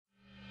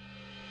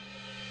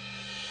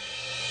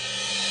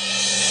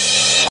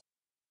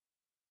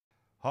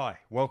Hi,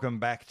 welcome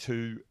back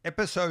to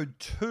episode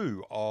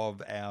 2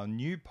 of our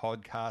new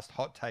podcast,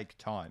 Hot Take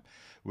Time,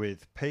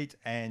 with Pete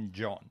and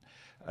John.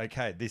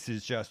 Okay, this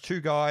is just two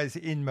guys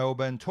in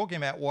Melbourne talking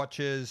about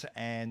watches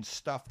and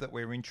stuff that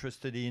we're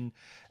interested in.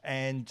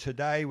 And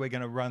today we're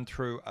going to run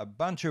through a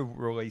bunch of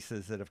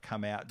releases that have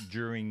come out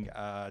during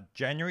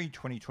January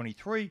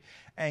 2023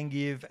 and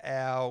give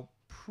our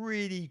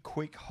pretty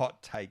quick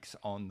hot takes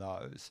on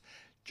those.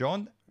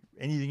 John,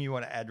 anything you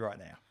want to add right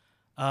now?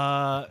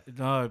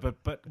 No,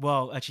 but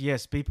well, actually,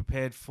 yes. Be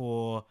prepared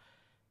for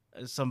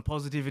some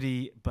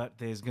positivity, but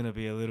there's going to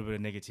be a little bit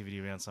of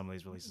negativity around some of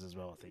these releases as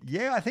well, I think.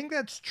 Yeah, I think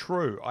that's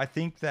true. I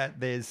think that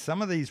there's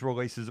some of these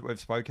releases that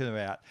we've spoken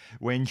about.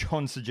 When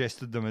John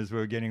suggested them as we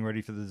were getting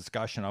ready for the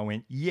discussion, I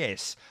went,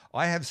 yes,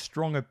 I have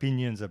strong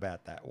opinions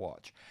about that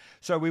watch.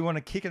 So we want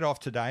to kick it off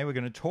today. We're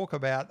going to talk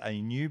about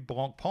a new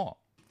Blancpain.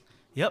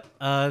 Yep.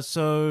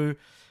 So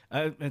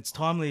it's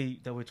timely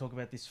that we talk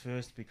about this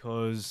first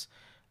because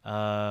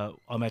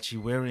I'm actually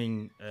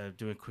wearing,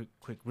 doing a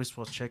quick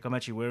wristwatch check. I'm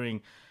actually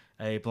wearing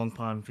a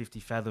Blancpain 50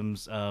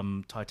 Fathoms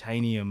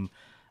titanium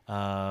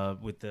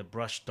with the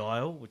brush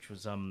dial, which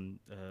was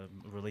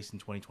released in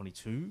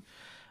 2022.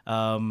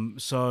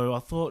 So I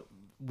thought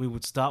we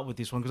would start with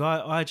this one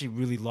because I actually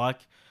really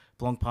like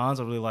Blancpains.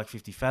 I really like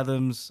 50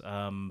 Fathoms.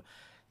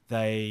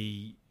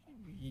 They,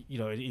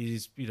 it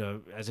is,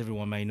 as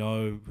everyone may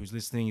know who's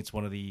listening, it's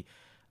one of the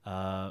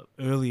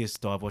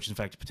earliest dive watch, in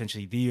fact,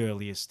 potentially the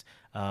earliest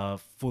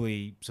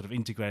fully sort of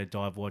integrated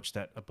dive watch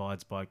that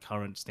abides by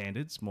current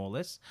standards, more or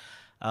less.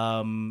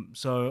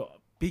 So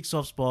big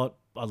soft spot.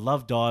 I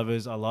love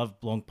divers. I love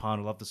Blancpain.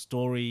 I love the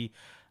story.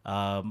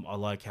 I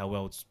like how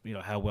well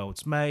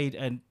it's made,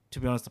 and to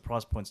be honest, the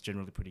price point's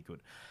generally pretty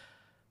good.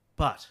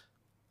 But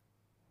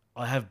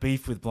I have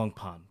beef with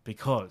Blancpain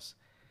because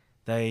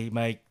they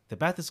make the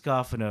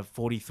bathyscaphe in a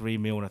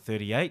 43mm and a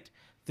 38.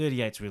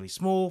 38's really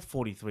small,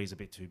 43 is a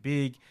bit too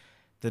big.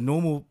 The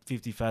normal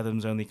 50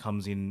 Fathoms only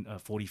comes in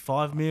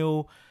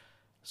 45mm,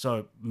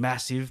 so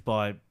massive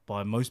by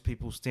most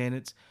people's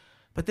standards.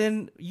 But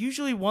then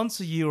usually once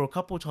a year or a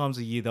couple of times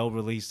a year, they'll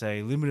release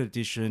a limited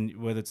edition,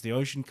 whether it's the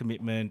Ocean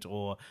Commitment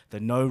or the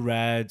No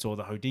Rads or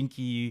the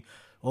Hodinkee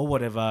or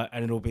whatever,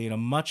 and it'll be in a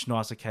much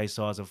nicer case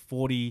size of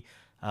 40mm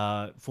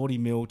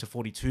to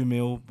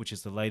 42mm, which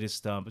is the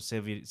latest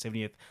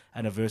 70th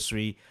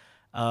anniversary.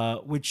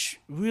 Which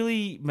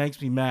really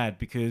makes me mad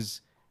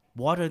because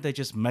why don't they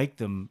just make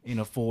them in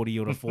a 40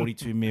 or a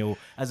 42mm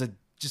as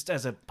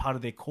a part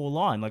of their core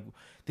line? Like,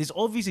 there's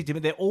obviously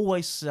they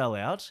always sell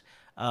out,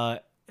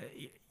 and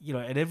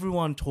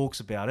everyone talks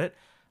about it,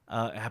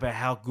 about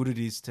how good it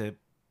is to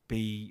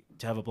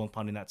have a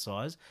Blancpain in that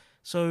size.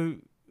 So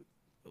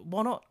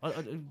why not?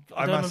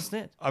 I don't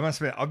understand. I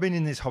must admit, I've been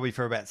in this hobby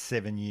for about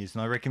 7 years,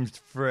 and I reckon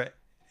for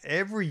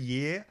every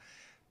year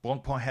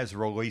Blancpain has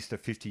released a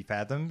 50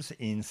 Fathoms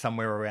in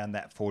somewhere around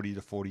that 40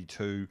 to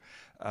 42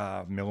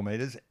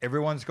 millimeters.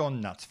 Everyone's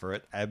gone nuts for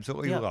it.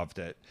 Absolutely loved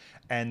it.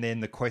 And then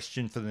the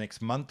question for the next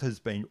month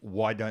has been,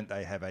 why don't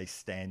they have a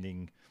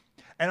standing?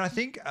 And I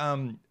think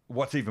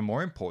what's even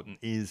more important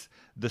is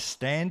the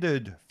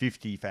standard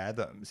 50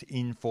 Fathoms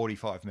in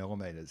 45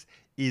 millimeters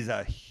is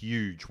a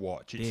huge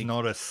watch. It's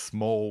not a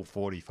small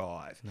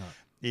 45.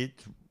 No.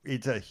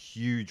 It's a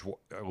huge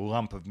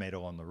lump of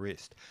metal on the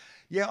wrist.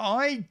 Yeah,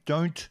 I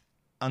don't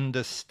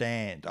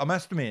understand. I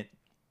must admit,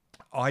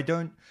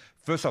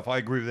 first off, I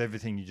agree with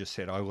everything you just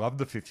said. I love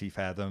the 50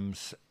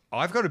 Fathoms.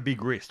 I've got a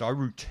big wrist. I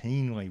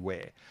routinely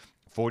wear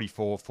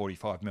 44,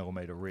 45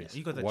 millimeter wrist.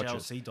 You've got that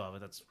watches. JLC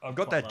diver. I've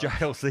got that large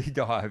JLC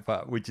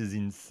diver, which is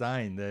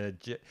insane. The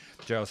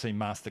JLC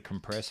Master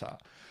Compressor.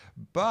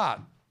 But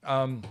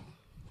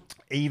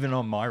even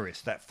on my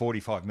wrist, that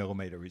 45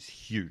 millimeter is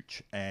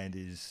huge and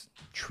is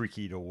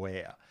tricky to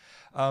wear.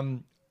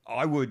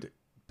 I would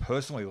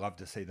personally love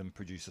to see them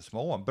produce a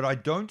small one, but I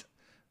don't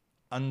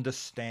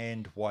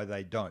understand why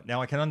they don't.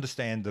 Now, I can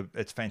understand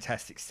it's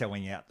fantastic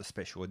selling out the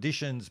special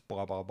editions,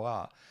 blah, blah,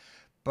 blah.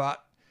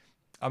 But,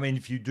 I mean,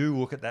 if you do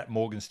look at that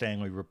Morgan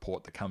Stanley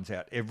report that comes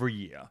out every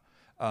year,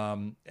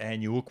 and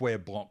you look where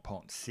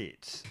Blancpain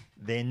sits,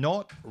 they're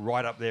not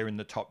right up there in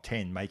the top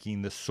 10,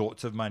 making the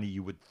sorts of money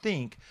you would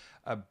think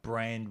a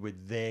brand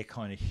with their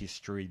kind of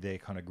history, their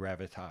kind of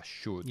gravitas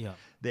should. Yeah.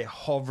 They're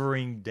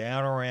hovering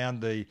down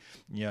around the,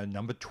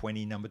 number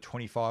 20, number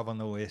 25 on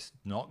the list,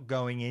 not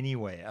going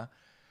anywhere,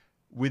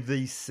 with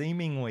these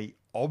seemingly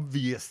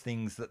obvious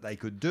things that they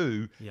could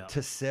do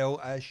to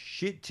sell a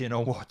shit ton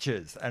of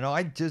watches. And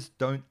I just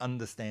don't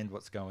understand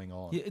what's going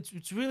on. Yeah,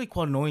 it's really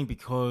quite annoying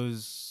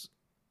because,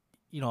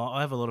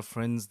 I have a lot of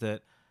friends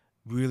that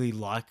really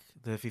like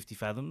the 50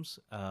 Fathoms,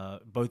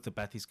 both the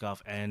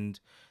bathyscaphe and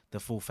the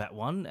full fat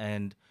one,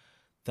 and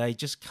they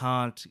just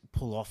can't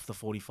pull off the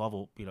 45,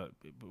 or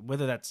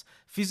whether that's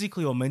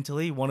physically or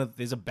mentally.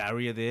 There's a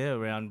barrier there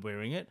around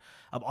wearing it.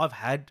 I've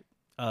had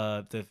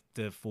the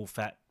full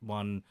fat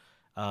one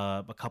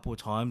a couple of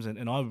times,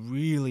 and I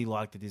really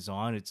like the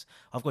design.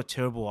 I've got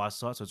terrible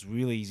eyesight, so it's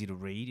really easy to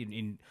read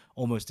in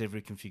almost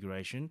every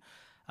configuration.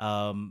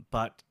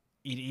 But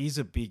it is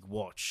a big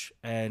watch,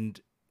 and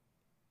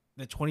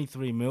the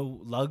 23 mil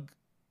lug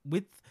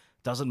width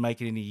doesn't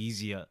make it any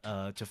easier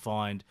to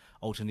find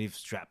alternative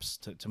straps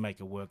to make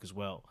it work as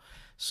well.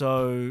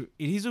 So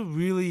it is a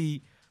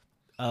really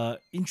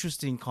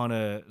interesting kind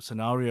of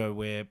scenario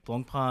where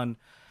Blancpain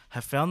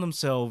have found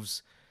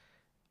themselves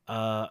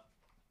kind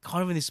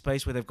of in this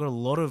space where they've got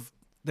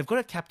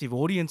a captive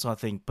audience, I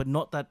think, but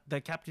not that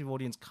their captive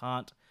audience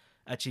can't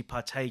actually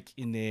partake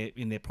in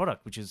their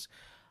product, which has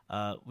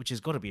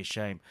got to be a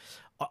shame.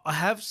 I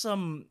have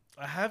some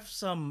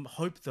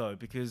hope though,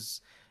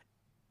 because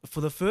for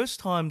the first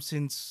time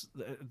since,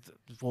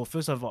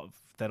 first time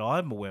that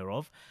I'm aware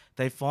of,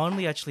 they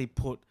finally actually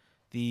put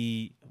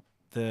the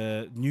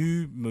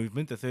new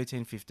movement, the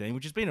 1315,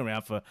 which has been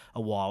around for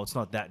a while, it's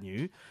not that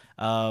new,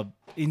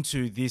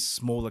 into this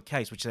smaller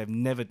case, which they've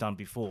never done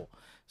before.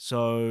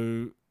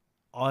 So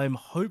I'm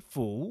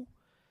hopeful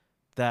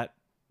that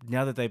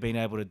now that they've been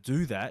able to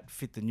do that,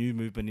 fit the new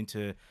movement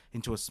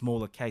into a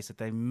smaller case, that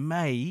they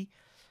may,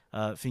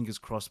 fingers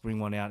crossed, bring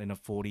one out in a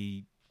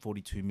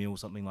 42 mil,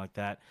 something like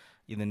that,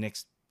 in the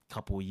next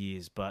couple of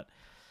years. But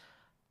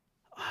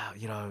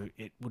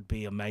it would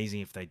be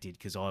amazing if they did,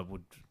 because I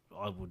would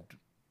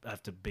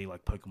have to be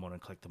like Pokemon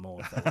and collect them all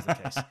if that was the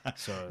case.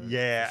 So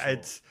yeah, sure.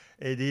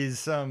 it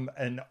is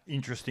an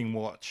interesting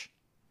watch.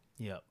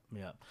 Yeah.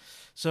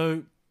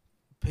 So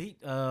Pete,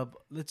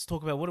 let's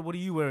talk about what are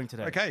you wearing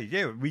today? Okay,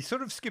 yeah, we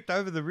sort of skipped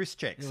over the wrist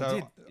check. Yeah, so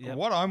we did. Yep.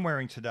 What I'm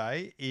wearing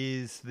today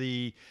is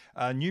the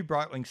new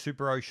Breitling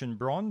Super Ocean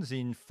Bronze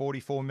in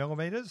 44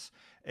 millimeters.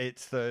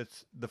 It's the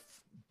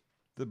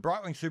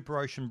Breitling Super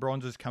Ocean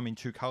Bronzes come in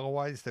two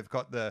colorways. They've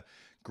got the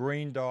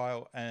green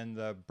dial and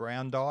the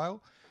brown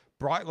dial.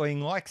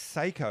 Breitling, like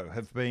Seiko,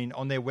 have been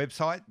on their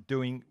website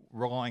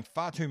relying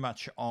far too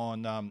much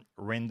on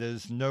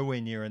renders,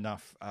 nowhere near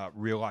enough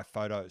real-life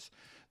photos.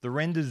 The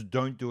renders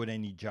don't do it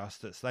any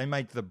justice. They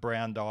make the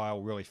brown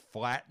dial really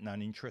flat and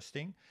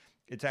uninteresting.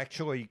 It's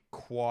actually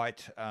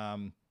quite a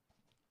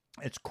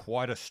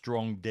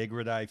strong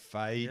dégradé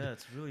fade. Yeah,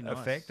 it's really nice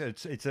effect.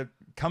 It's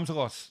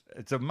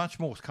a much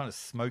more kind of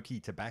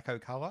smoky tobacco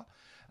color,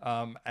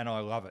 and I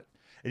love it.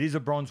 It is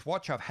a bronze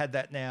watch. I've had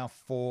that now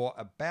for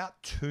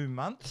about 2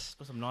 months.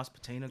 Got some nice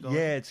patina going.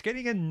 Yeah, it's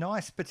getting a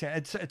nice patina.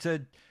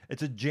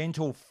 It's a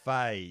gentle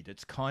fade.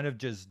 It's kind of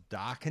just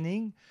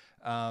darkening.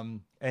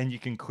 And you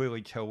can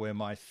clearly tell where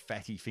my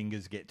fatty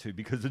fingers get to,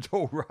 because it's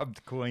all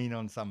rubbed clean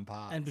on some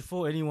parts. And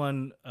before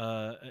anyone,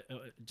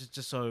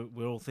 just so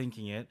we're all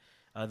thinking it,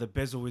 the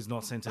bezel is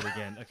not centered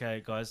again.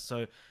 Okay, guys.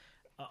 So,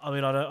 I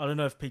mean, I don't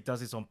know if Pete does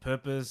this on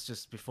purpose.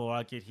 Just before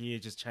I get here,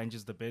 just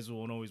changes the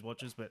bezel on all his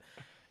watches. But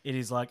it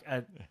is like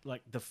at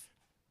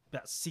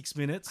about 6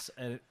 minutes,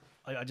 and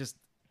I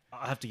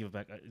have to give it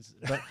back.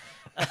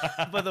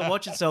 But the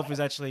watch itself is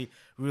actually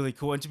really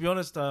cool. And to be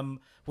honest,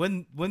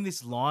 when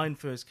this line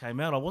first came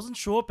out, I wasn't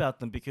sure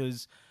about them,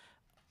 because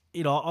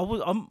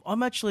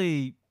I'm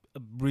actually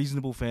a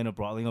reasonable fan of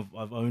Breitling.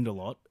 I've owned a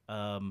lot,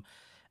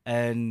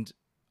 and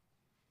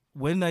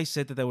when they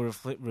said that they were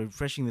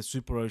refreshing the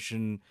Super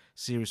Ocean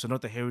series, so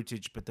not the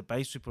Heritage but the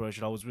base Super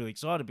Ocean, I was really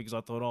excited, because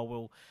I thought, oh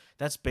well,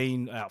 that's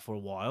been out for a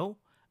while.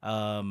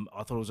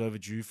 I thought it was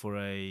overdue for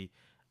a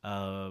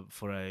kind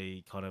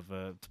of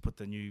to put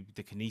the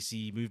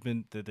Kinesi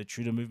movement, the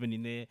Tudor movement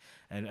in there,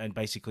 and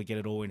basically get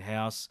it all in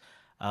house.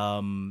 But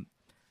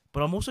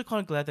I'm also kind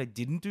of glad they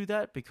didn't do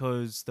that,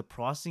 because the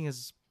pricing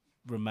has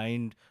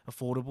remained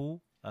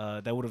affordable.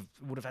 They would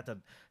have had to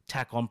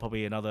tack on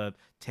probably another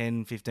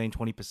 10, 15,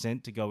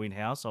 20% to go in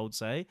house, I would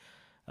say.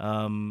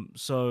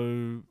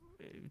 So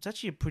it's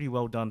actually a pretty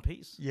well done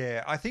piece.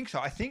 Yeah, I think so.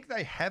 I think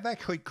they have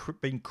actually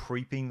been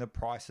creeping the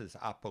prices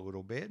up a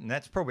little bit, and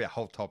that's probably a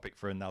whole topic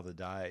for another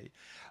day.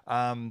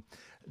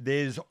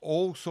 There's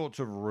all sorts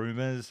of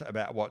rumors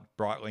about what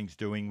Breitling's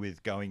doing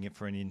with going in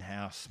for an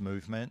in-house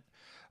movement.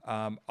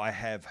 I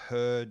have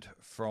heard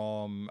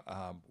from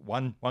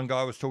one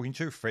guy I was talking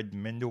to, Fred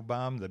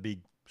Mendelbaum, the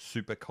big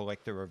super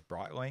collector of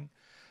Breitling,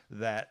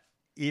 that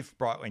if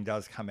Breitling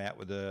does come out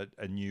with a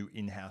new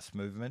in-house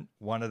movement,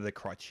 one of the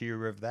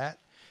criteria of that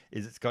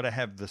is it's got to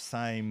have the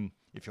same,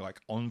 if you like,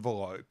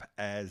 envelope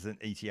as an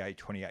ETA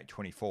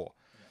 2824.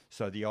 Yeah.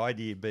 So the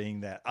idea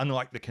being that,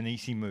 unlike the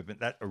Kinesi movement,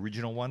 that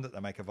original one that they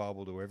make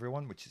available to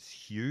everyone, which is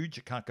huge,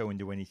 it can't go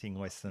into anything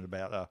less than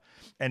about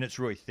and it's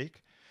really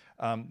thick.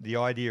 The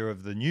idea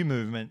of the new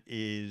movement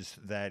is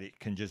that it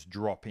can just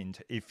drop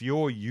into, if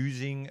you're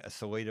using a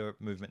Solita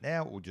movement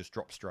now, it will just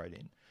drop straight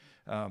in,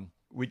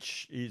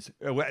 which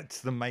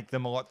lets them make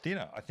them a lot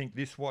thinner. I think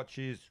this watch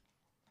is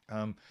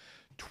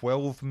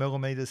 12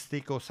 millimeters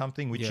thick or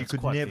something, which you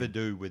could never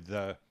do with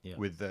the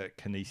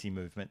Kinesi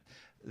movement,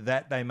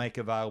 that they make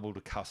available to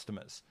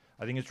customers.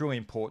 I think it's really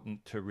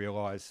important to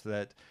realize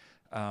that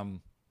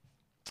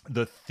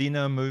the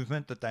thinner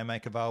movement that they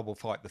make available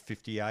for like the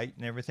 58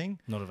 and everything,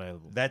 not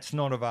available. That's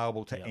not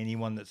available to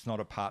anyone that's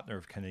not a partner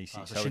of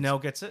Kinesi. So Chanel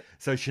gets it.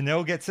 So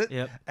Chanel gets it,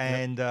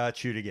 and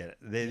Tudor get it.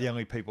 They're the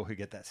only people who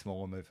get that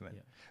smaller movement.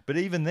 Yep. But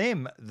even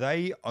them,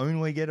 they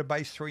only get a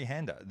base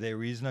three-hander.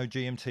 There is no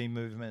GMT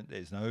movement.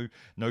 There's no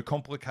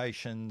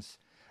complications.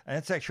 And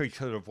that's actually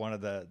sort of one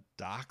of the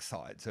dark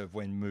sides of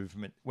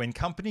when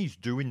companies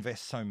do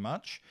invest so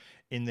much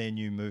in their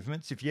new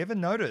movements. If you ever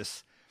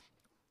notice,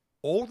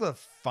 all the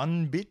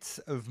fun bits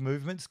of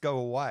movements go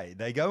away.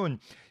 They go and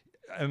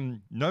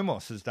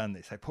Nomos has done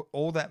this. They put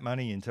all that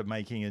money into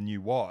making a new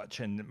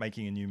watch and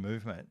making a new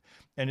movement,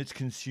 and it's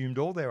consumed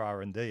all their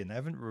R&D, and they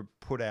haven't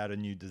put out a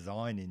new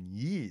design in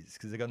years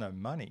because they've got no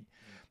money.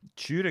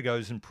 Tudor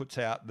goes and puts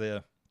out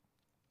the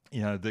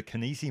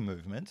Kinesi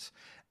movements,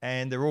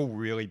 and they're all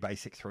really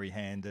basic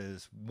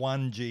three-handers,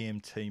 one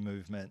GMT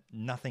movement,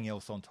 nothing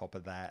else on top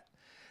of that.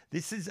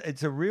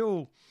 It's a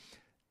real...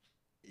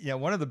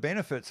 one of the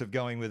benefits of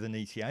going with an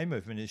ETA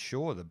movement is,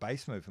 sure, the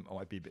base movement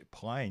might be a bit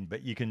plain,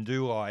 but you can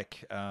do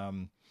like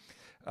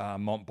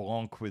Mont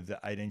Blanc with the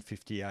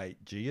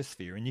 1858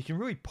 Geosphere, and you can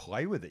really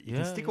play with it. You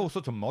can stick all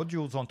sorts of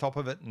modules on top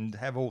of it and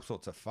have all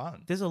sorts of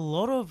fun. There's a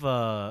lot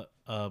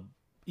of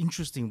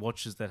interesting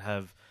watches that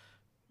have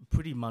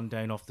pretty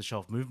mundane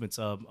off-the-shelf movements.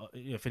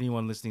 If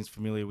anyone listening is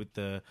familiar with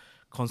the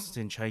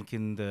Konstantin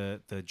Chaikin,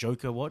 the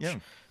Joker watch,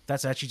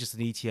 that's actually just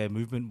an ETA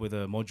movement with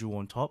a module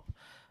on top.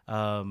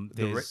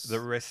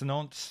 The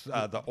resonance,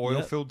 the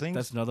oil-filled things.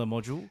 That's another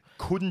module.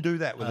 Couldn't do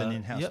that with an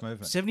in-house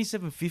movement.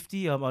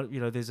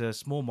 7750. There's a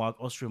small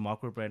Austrian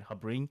micro brand,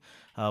 Habring,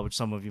 which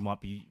some of you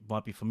might be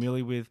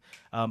familiar with.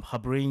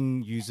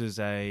 Habring uses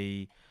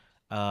a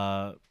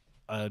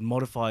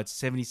modified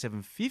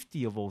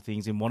 7750 of all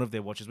things in one of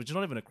their watches, which is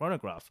not even a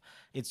chronograph.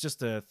 It's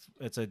just a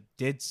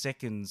dead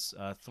seconds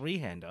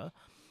three-hander.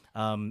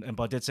 And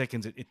by dead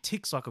seconds, it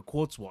ticks like a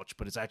quartz watch,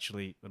 but it's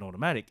actually an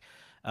automatic.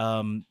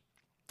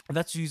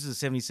 That's used as a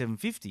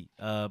 7750.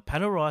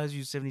 Panerai has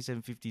used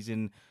 7750s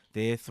in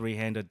their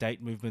three-hander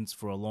date movements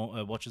for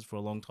watches for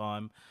a long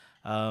time.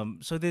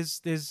 So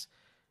there's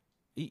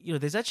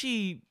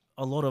actually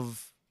a lot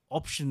of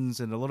options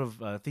and a lot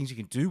of things you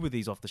can do with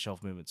these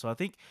off-the-shelf movements. So I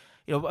think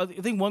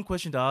one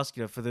question to ask,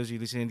 for those of you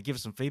listening, to give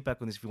us some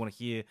feedback on this if you want to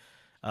hear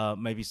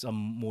maybe some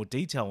more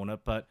detail on it.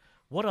 But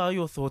what are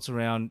your thoughts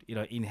around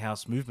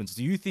in-house movements?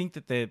 Do you think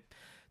that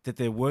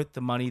they're worth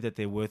the money, that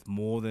they're worth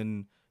more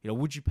than...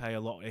 would you pay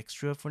a lot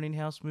extra for an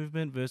in-house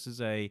movement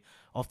versus a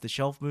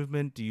off-the-shelf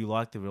movement? Do you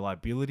like the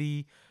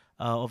reliability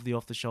of the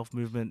off-the-shelf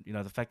movement?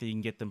 The fact that you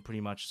can get them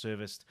pretty much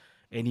serviced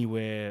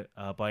anywhere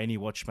by any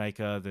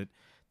watchmaker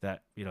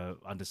that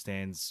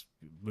understands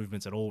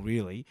movements at all,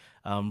 really,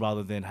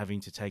 rather than having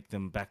to take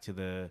them back to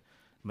the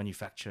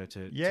manufacturer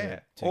to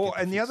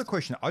and the other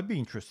question I'd be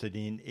interested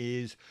in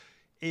is,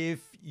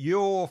 if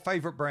your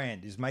favorite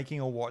brand is making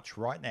a watch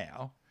right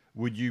now,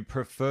 would you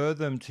prefer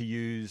them to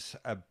use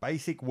a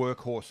basic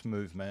workhorse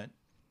movement,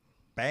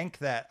 bank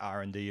that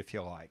R&D if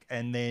you like,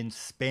 and then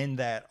spend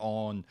that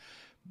on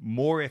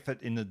more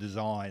effort in the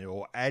design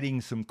or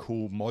adding some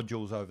cool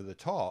modules over the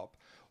top?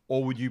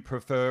 Or would you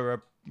prefer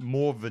a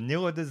more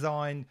vanilla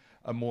design,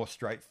 a more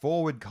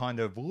straightforward kind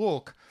of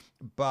look,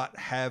 but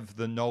have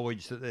the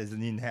knowledge that there's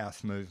an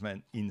in-house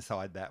movement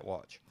inside that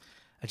watch?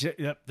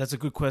 Actually, that's a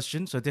good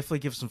question. So definitely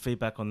give some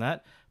feedback on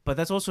that. But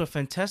that's also a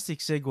fantastic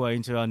segue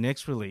into our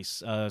next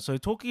release. So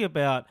talking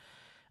about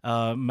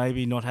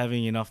maybe not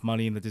having enough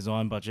money in the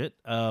design budget,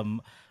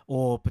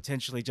 or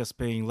potentially just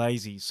being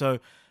lazy. So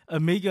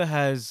Omega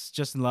has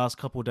just in the last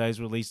couple of days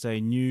released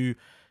a new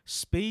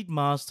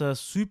Speedmaster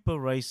Super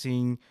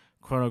Racing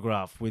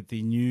chronograph with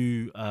the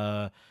new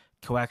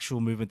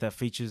coaxial movement that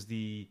features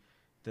the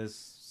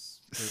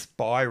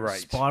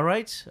Spirate,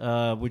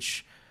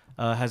 which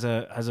has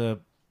a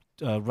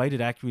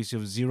rated accuracy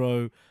of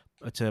 0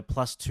 to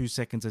plus 2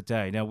 seconds a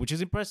day. Now, which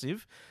is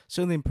impressive,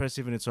 certainly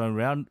impressive in its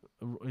own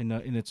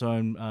in its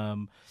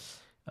own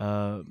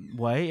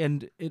way.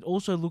 And it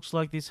also looks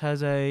like this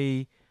has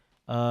so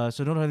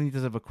not only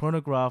does it have a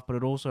chronograph, but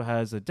it also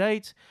has a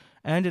date,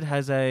 and it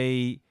has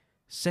a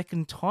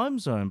second time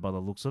zone by the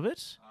looks of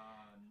it.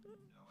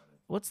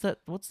 What's that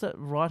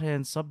right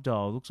hand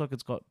subdial? It looks like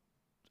it's got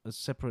a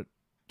separate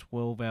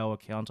 12-hour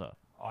counter.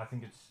 I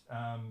think it's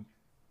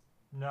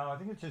I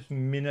think it's just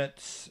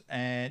minutes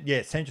and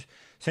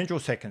central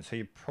seconds. So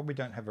you probably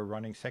don't have a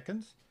running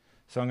seconds.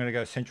 So I'm going to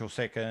go central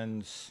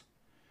seconds,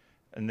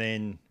 and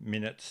then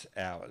minutes,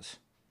 hours.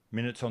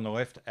 Minutes on the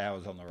left,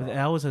 hours on the right. But the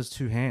hours has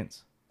two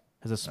hands.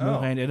 Has a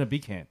small hand and a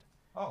big hand.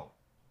 Oh,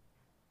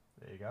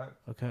 there you go.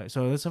 Okay,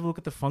 so let's have a look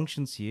at the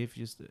functions here. If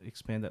you just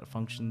expand that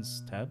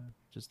functions tab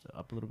just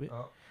up a little bit.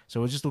 So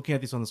we're just looking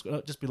at this on the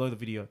screen, just below the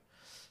video.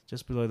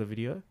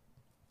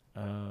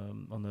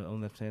 On the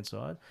left-hand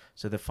side.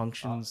 So the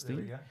functions thing.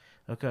 There we go.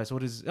 Okay, so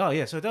what is... Oh,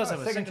 yeah, so it does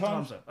have a second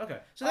time zone. Okay,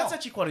 so that's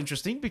actually quite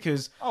interesting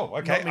because... Oh,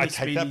 okay, I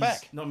take that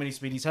back. Not many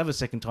Speedies have a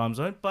second time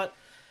zone, but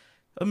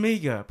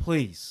Omega,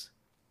 please.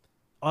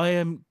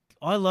 I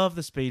love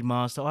the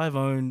Speedmaster. I've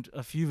owned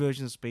a few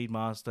versions of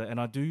Speedmaster, and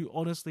I do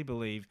honestly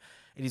believe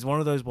it is one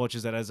of those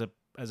watches that as a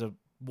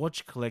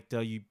watch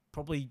collector, you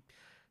probably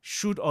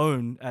should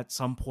own at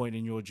some point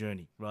in your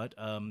journey, right?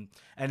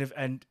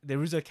 And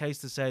there is a case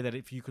to say that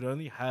if you could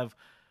only have,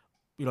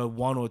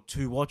 one or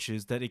two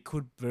watches, that it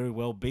could very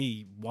well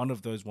be one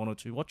of those one or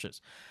two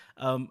watches.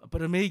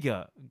 But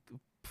Omega,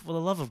 for the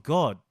love of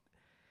God,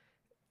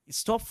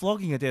 stop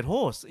flogging a dead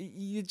horse.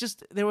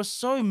 There are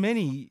so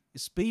many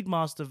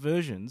Speedmaster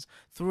versions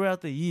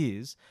throughout the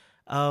years.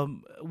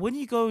 When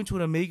you go into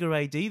an Amiga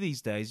AD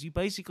these days, you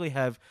basically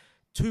have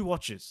two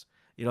watches.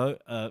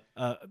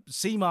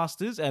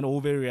 Seamasters and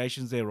all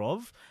variations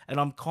thereof. And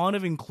I'm kind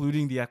of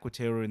including the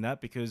Aquaterra in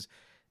that because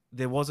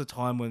there was a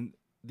time when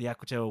the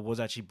Aquaterra was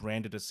actually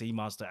branded a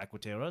Seamaster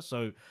Aquaterra.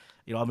 So,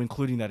 I'm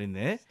including that in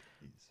there.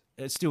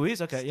 It still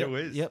is? Okay. Still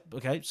is. Yep.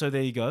 Okay. So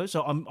there you go.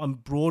 So I'm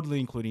broadly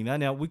including that.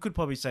 Now, we could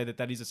probably say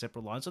that is a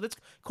separate line. So let's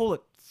call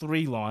it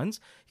 3 lines.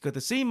 You've got the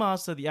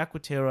Seamaster, the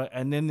Aquaterra,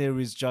 and then there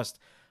is just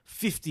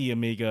 50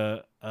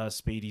 Amiga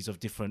speedies of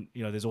different,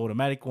 there's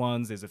automatic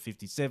ones, there's the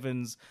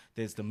 57s,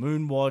 there's the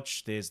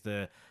Moonwatch, there's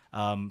the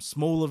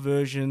smaller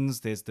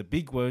versions, there's the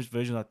big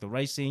version like the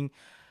racing.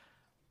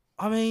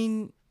 I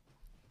mean,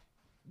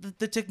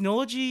 the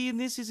technology in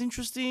this is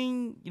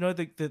interesting.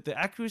 The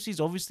accuracy is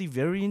obviously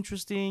very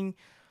interesting.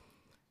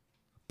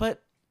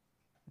 But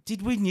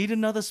did we need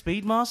another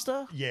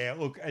Speedmaster? Yeah,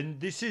 look, and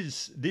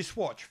this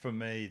watch for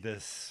me,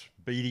 this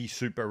Speedy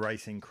Super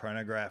Racing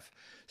Chronograph,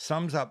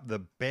 sums up the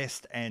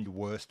best and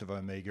worst of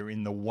Omega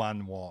in the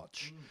one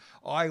watch.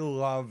 I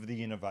love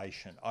the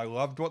innovation. I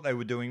loved what they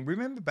were doing.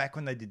 Remember back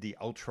when they did the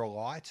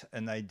ultralight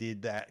and they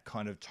did that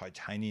kind of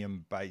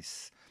titanium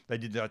base, they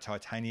did the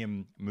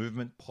titanium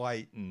movement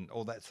plate and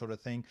all that sort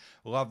of thing.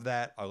 Love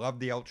that. I love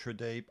the ultra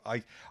deep.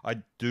 I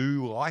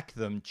do like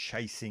them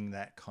chasing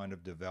that kind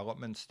of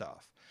development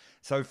stuff.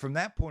 So from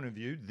that point of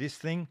view, this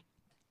thing,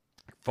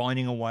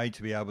 finding a way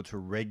to be able to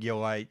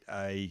regulate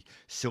a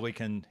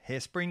silicon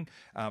hairspring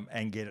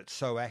and get it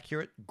so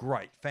accurate,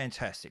 great,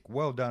 fantastic.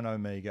 Well done,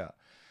 Omega.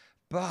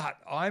 But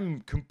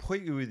I'm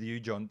completely with you,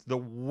 John. The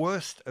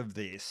worst of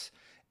this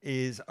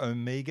is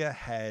Omega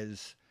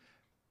has,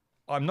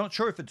 I'm not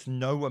sure if it's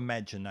no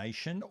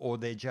imagination or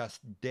they're just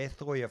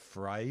deathly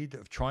afraid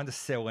of trying to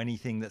sell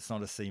anything that's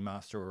not a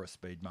Seamaster or a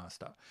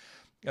Speedmaster.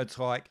 It's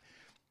like,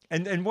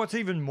 and what's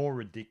even more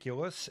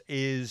ridiculous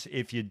is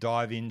if you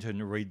dive into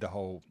and read the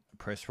whole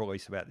press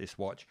release about this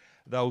watch,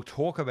 they'll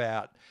talk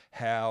about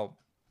how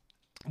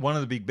one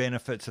of the big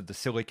benefits of the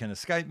silicon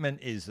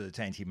escapement is that it's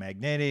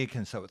anti-magnetic,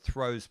 and so it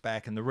throws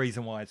back. And the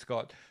reason why it's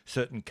got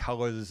certain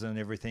colors and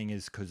everything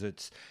is because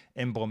it's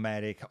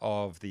emblematic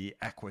of the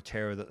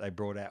Aquaterra that they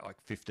brought out like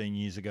 15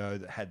 years ago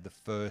that had the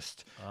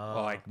first,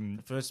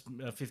 the first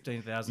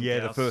 15,000. Yeah,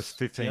 the first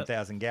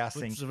 15,000 Gauss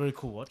thing. Which is a very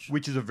cool watch.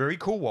 Which is a very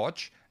cool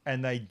watch,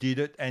 and they did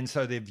it, and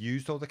so they've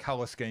used all the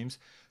color schemes.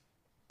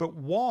 But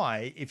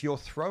why, if you're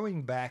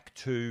throwing back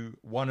to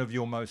one of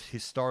your most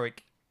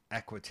historic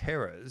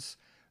Aquaterras,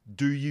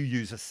 do you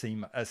use a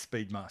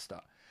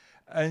Speedmaster?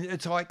 And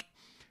it's like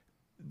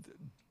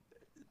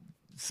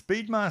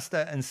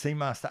Speedmaster and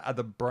Seamaster are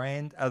the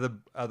brand, are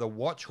the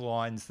watch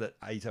lines that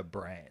ate a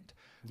brand.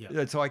 Yeah.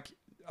 It's like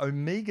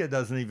Omega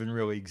doesn't even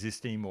really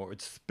exist anymore.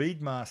 It's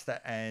Speedmaster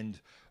and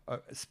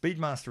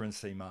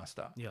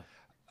Seamaster. Yeah.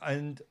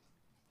 And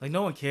like,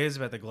 no one cares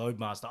about the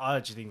Globemaster. I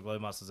actually think the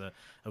Globemaster's a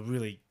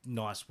really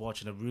nice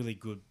watch and a really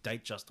good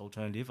date-just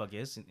alternative, I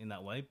guess, in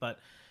that way. But,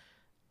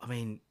 I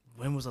mean,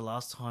 when was the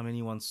last time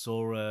anyone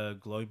saw a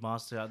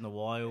Globemaster out in the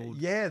wild?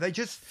 Yeah, they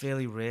just...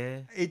 Fairly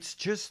rare. It's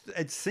just...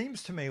 It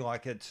seems to me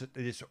like it's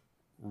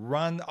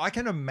run... I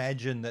can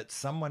imagine that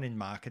someone in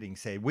marketing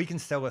said, we can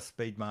sell a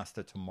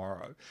Speedmaster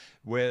tomorrow.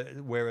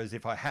 Whereas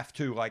if I have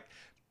to, like,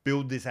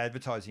 build this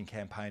advertising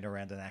campaign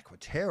around an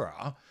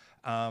Aquaterra...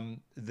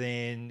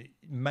 then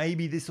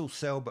maybe this will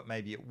sell, but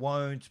maybe it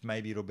won't.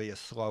 Maybe it'll be a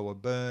slower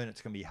burn.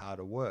 It's going to be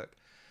harder work.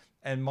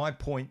 And my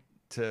point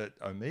to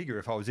Omega,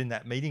 if I was in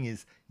that meeting,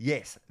 is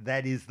yes,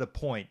 that is the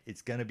point.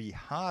 It's going to be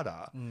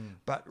harder.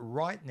 But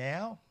right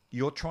now,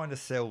 you're trying to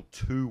sell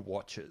 2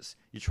 watches.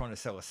 You're trying to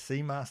sell a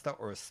Seamaster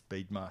or a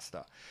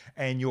Speedmaster.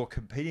 And you're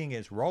competing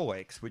against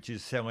Rolex, which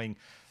is selling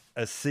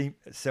a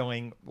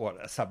Submariner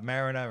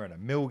and a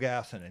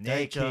Milgauss and an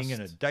Air King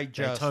and a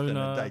Datejust and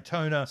a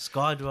Daytona,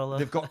 Sky Dweller.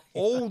 They've got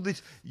all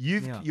this.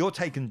 You're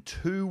taking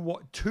two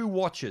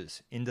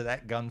watches into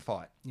that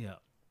gunfight. Yeah,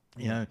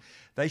 you know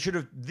they should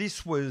have.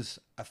 This was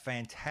a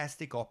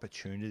fantastic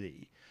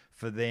opportunity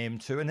for them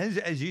to, and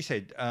as you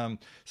said,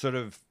 sort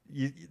of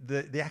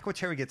the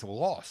Aquaterra gets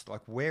lost.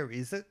 Like, where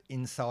is it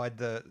inside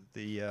the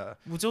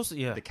it's also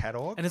the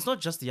catalog? And it's not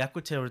just the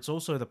Aquaterra; it's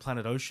also the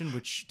Planet Ocean,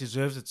 which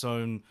deserves its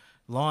own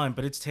line,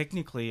 but it's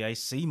technically a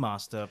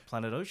Seamaster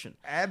Planet Ocean.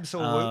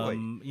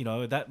 Absolutely.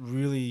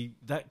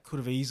 That could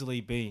have easily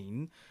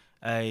been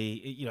like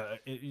a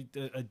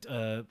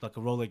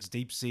Rolex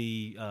Deep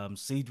Sea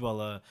Sea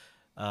Dweller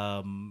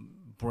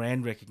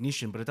brand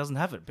recognition, but it doesn't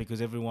have it because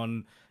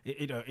everyone,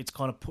 it's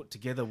kind of put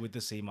together with the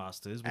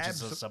Seamasters, which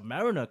is a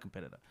Submariner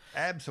competitor.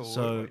 Absolutely.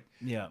 So,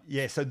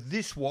 yeah. So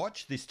this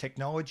watch, this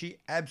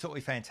technology,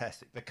 absolutely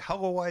fantastic. The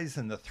colorways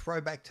and the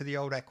throwback to the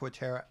old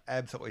Aquaterra,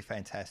 absolutely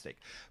fantastic.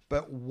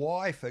 But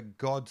why, for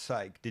God's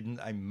sake, didn't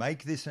they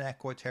make this an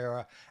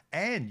Aquaterra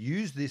and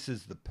use this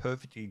as the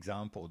perfect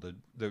example,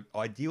 the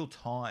ideal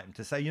time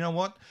to say, you know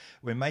what,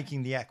 we're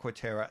making the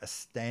Aquaterra a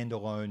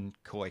standalone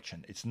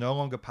collection. It's no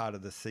longer part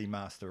of the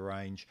Seamaster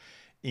range.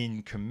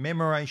 in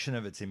commemoration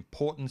of its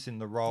importance in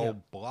the role,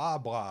 Yep. blah,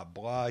 blah,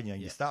 blah. You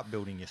Yep. start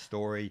building your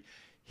story.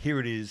 Here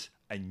it is,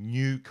 a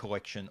new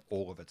collection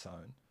all of its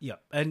own. Yeah,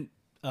 and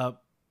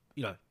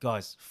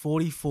guys,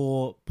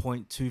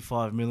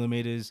 44.25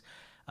 millimeters.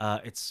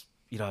 It's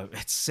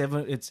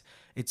it's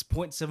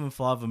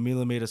 0.75 a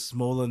millimeter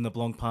smaller than the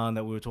Blancpain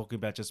that we were talking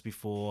about just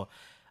before.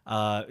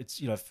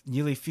 It's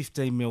nearly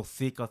 15 mil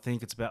thick. I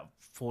think it's about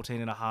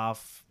 14 and a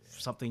half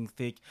something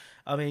thick.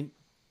 I mean,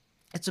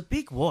 it's a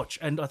big watch,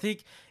 and I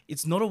think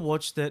it's not a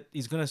watch that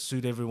is going to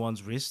suit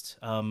everyone's wrist.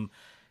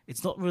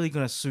 It's not really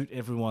going to suit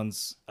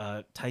everyone's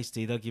taste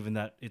either, given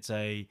that it's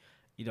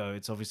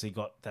it's obviously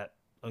got that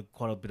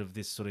quite a bit of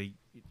this sort of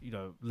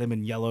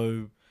lemon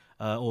yellow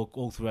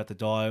all throughout the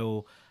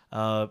dial.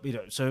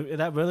 So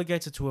that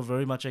relegates it to a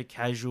very much a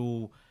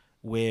casual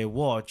wear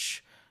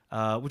watch,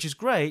 which is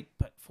great.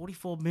 But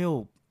 44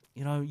 mil,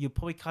 you're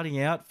probably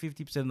cutting out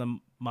 50% of the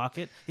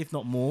market, if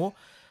not more.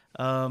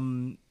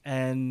 And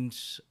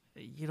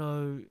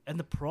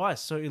the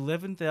price, so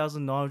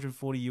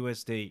 11,940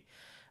 USD.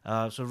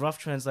 So rough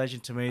translation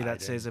to me,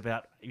 that says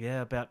about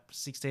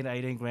 16,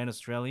 18 grand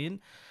Australian.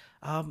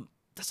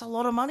 That's a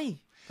lot of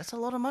money. That's a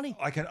lot of money.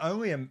 I can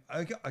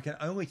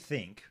only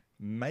think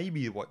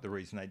maybe what the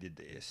reason they did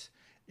this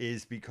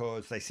is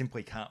because they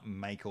simply can't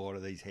make a lot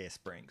of these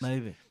hairsprings.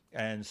 Maybe.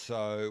 And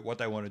so what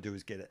they want to do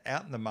is get it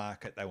out in the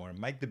market. They want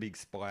to make the big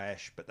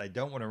splash, but they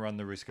don't want to run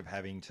the risk of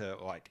having to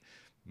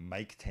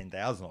make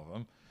 10,000 of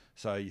them.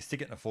 So you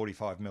stick it in a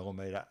 45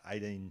 millimeter,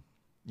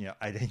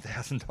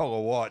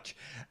 $18,000 watch,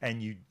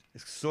 and you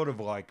sort of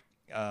like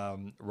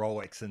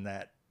Rolex and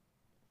that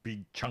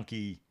big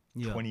chunky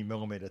 20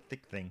 millimeter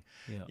thick thing.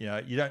 Yeah.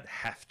 You don't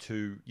have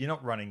to. You're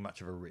not running much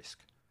of a risk.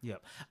 Yeah,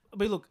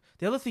 but look,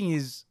 the other thing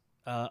is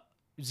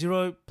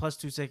 0 plus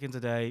 2 seconds a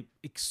day,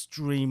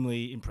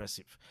 extremely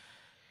impressive.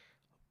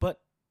 But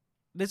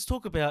let's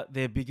talk about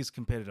their biggest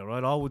competitor,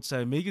 right? I would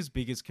say Omega's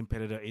biggest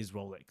competitor is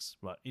Rolex,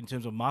 right? In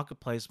terms of market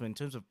placement,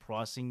 in terms of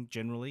pricing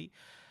generally.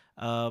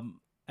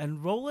 And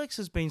Rolex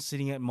has been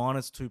sitting at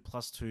 -2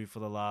 +2 for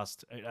the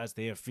last, as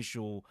their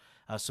official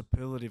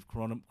superlative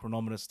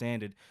chronometer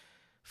standard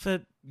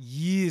for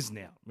years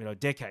now,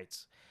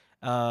 decades.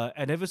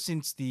 And ever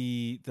since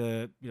the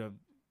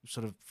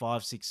sort of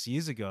 5-6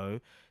 years ago,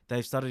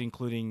 they've started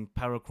including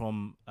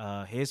parachrom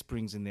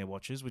hairsprings in their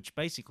watches, which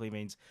basically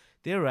means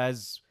they're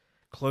as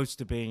close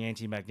to being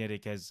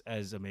anti-magnetic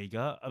as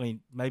Omega. I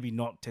mean, maybe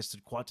not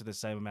tested quite to the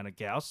same amount of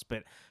Gauss,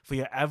 but for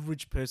your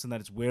average person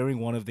that is wearing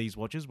one of these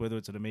watches, whether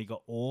it's an Omega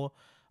or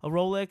a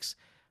Rolex,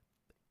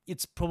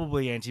 it's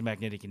probably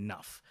anti-magnetic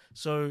enough.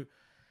 So,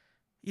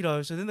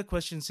 so then the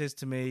question says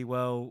to me,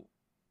 well,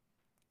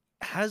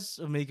 has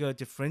Omega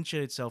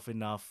differentiated itself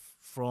enough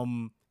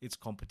from its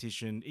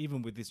competition,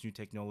 even with this new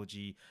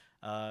technology,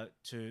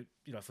 to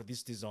for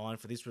this design,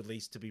 for this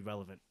release to be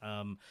relevant?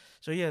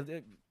 So yeah,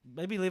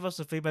 maybe leave us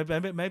a feedback.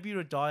 Maybe you're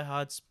a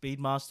diehard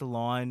Speedmaster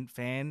line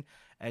fan,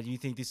 and you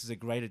think this is a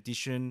great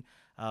addition.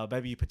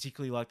 Maybe you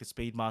particularly like the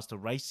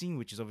Speedmaster Racing,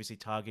 which is obviously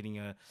targeting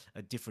a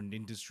different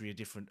industry, a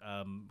different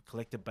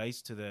collector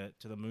base to the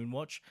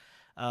Moonwatch.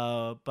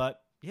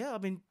 But yeah, I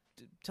mean,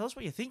 tell us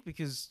what you think,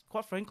 because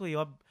quite frankly,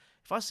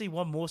 if I see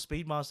one more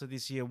Speedmaster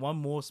this year, one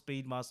more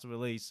Speedmaster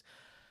release,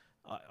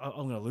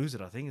 I'm going to lose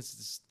it. I think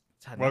it's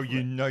well,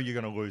 you're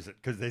going to lose it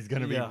because there's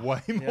going to be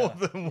way more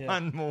than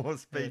one more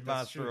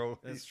Speedmaster.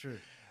 That's true.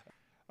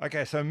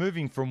 Okay, so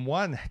moving from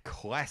one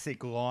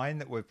classic line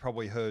that we've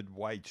probably heard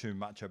way too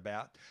much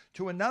about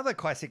to another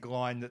classic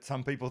line that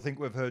some people think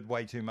we've heard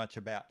way too much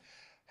about.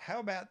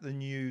 How about the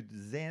new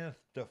Zenith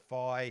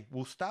Defy?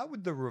 We'll start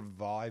with the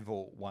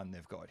Revival one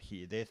they've got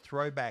here. Their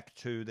throwback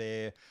to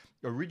their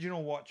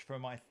original watch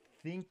from, I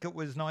think it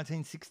was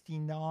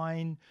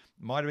 1969,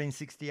 might have been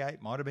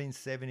 68, might have been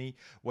 70,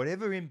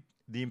 whatever.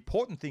 The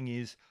important thing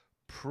is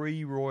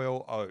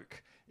pre-Royal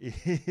Oak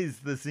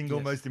is the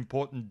single most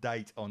important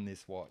date on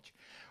this watch.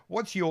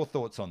 What's your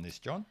thoughts on this,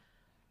 John?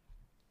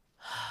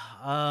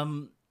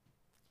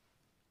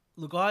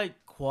 Look, I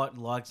quite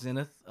like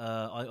Zenith.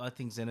 I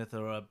think Zenith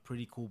are a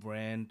pretty cool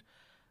brand.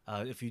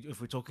 If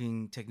we're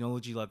talking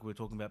technology, like we were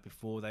talking about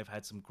before, they've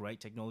had some great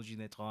technology in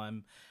their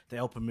time. The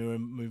El Primero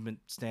movement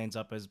stands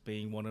up as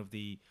being one of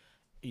the,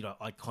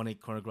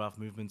 iconic chronograph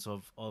movements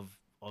of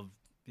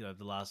the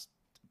last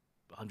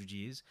 100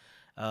 years,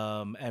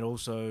 and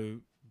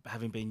also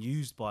having been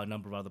used by a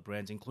number of other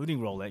brands, including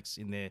Rolex,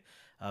 in their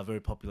very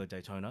popular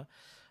Daytona.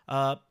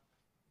 But,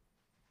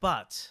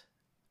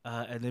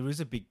 and there is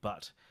a big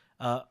but,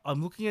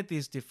 I'm looking at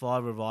this Defy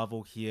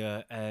Revival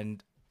here,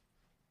 and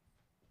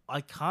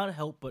I can't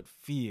help but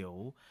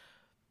feel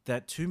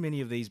that too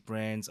many of these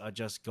brands are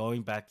just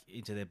going back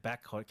into their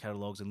back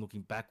catalogs and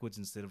looking backwards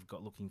instead of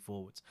looking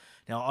forwards.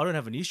 Now, I don't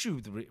have an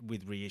issue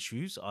with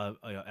reissues.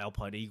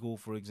 Alpine Eagle,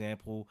 for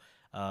example,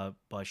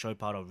 by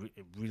Chopard, I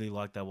really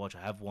like that watch.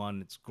 I have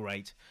one; it's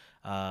great,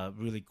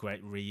 really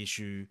great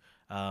reissue,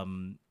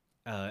 and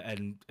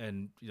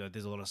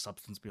there's a lot of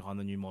substance behind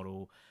the new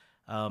model.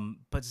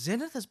 But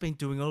Zenith has been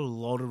doing a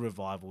lot of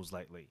revivals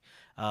lately.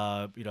 They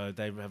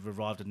have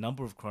revived a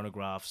number of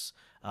chronographs.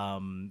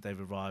 They've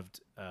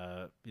revived,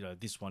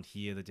 this one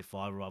here, the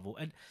Defy Revival.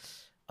 And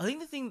I think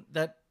the thing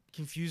that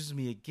confuses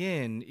me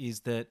again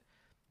is that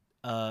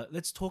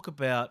let's talk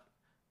about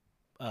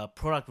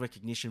product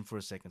recognition for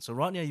a second. So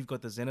right now you've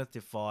got the Zenith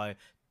Defy,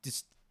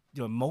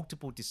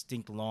 multiple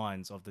distinct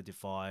lines of the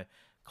Defy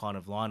kind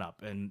of lineup.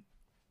 And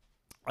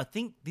I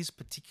think this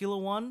particular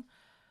one,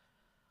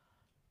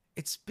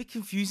 it's a bit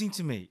confusing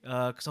to me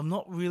because I'm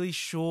not really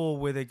sure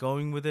where they're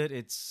going with it.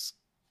 It's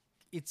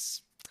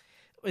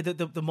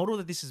the model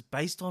that this is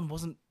based on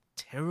wasn't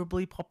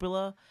terribly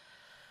popular.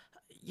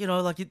 It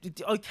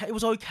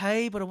was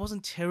okay, but it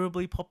wasn't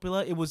terribly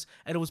popular. It was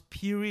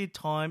period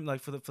time, like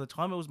for the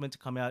time it was meant to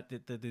come out.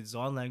 The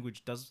design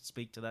language doesn't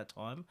speak to that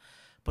time.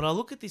 But I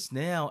look at this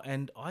now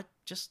and I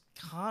just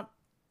can't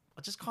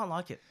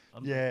like it.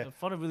 I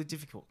find it really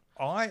difficult.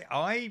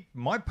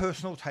 My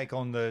personal take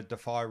on the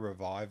Defy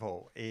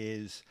Revival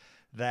is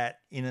that,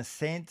 in a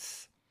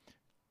sense,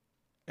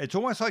 it's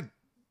almost like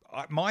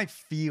my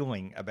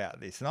feeling about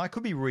this, and I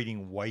could be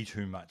reading way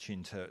too much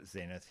into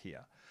Zenith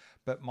here,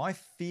 but my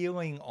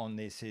feeling on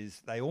this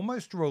is they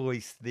almost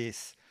released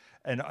this,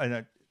 and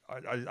I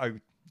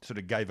sort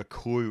of gave a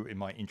clue in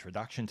my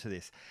introduction to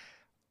this.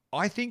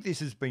 I think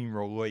this has been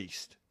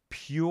released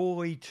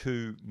purely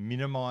to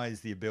minimize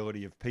the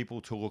ability of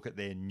people to look at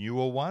their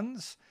newer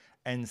ones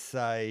and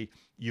say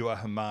you are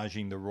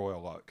homaging the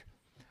Royal Oak.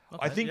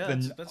 Okay, I think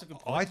that's a good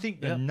point. I think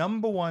the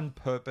number one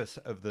purpose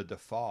of the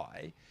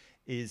Defy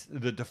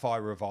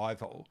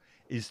Revival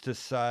is to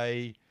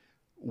say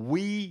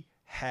we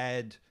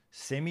had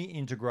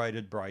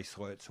semi-integrated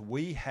bracelets.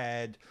 We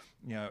had,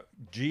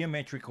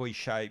 geometrically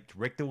shaped,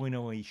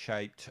 rectilinearly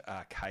shaped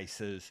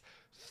cases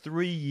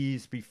 3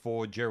 years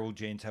before Gerald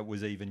Genter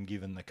was even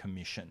given the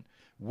commission.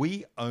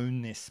 We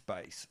own this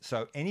space.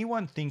 So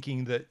anyone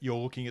thinking that you're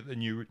looking at the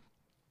newer,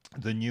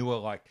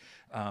 like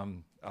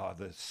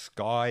the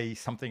Sky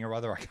something or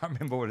other, I can't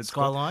remember what it's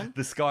Skyline? called.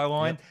 The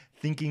Skyline,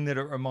 thinking that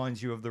it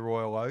reminds you of the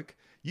Royal Oak,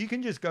 you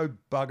can just go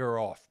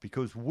bugger off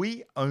because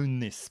we own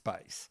this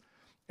space.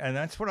 And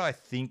that's what I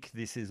think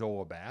this is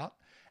all about.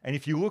 And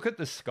if you look at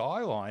the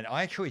Skyline,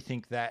 I actually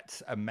think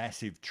that's a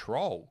massive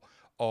troll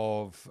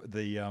of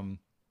the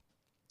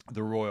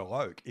Royal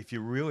Oak. If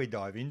you really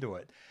dive into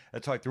it,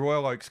 it's like the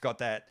Royal Oak's got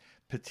that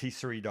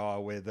patisserie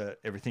dial where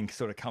everything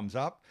sort of comes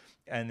up,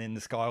 and then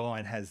the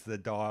Skyline has the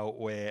dial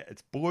where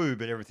it's blue,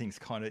 but everything's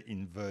kind of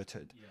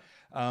inverted. Yeah.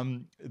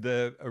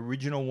 The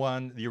original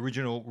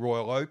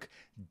Royal Oak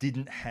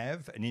didn't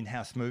have an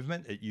in-house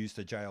movement. It used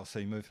a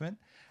JLC movement.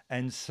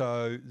 And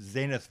so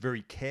Zenith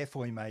very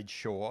carefully made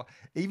sure,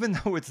 even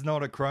though it's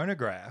not a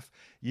chronograph,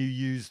 you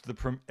used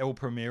the El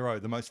Primero,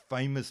 the most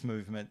famous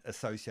movement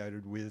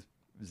associated with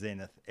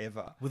Zenith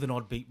ever. With an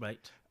odd beat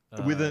rate.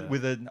 With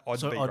an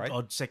odd beat rate.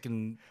 Odd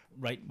second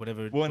rate,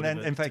 whatever. Well, and then,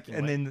 in fact,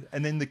 and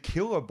then the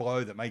killer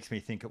blow that makes me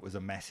think it was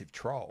a massive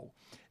troll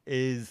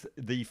is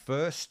the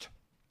first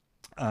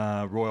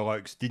Royal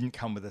Oaks didn't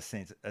come with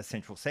a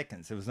central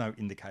seconds. There was no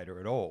indicator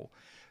at all.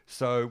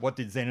 So what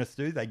did Zenith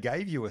do? They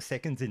gave you a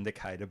seconds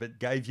indicator, but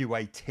gave you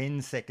a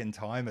 10-second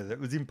timer that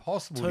was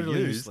impossible to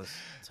use.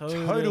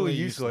 Totally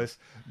useless,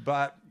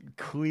 but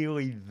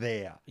clearly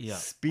there,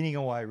 spinning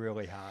away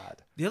really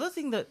hard. The other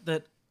thing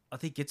that I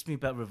think gets me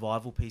about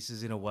revival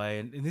pieces in a way,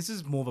 and this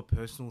is more of a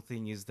personal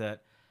thing, is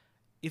that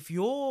if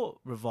you're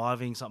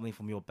reviving something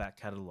from your back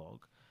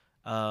catalogue,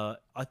 I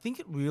think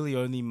it really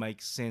only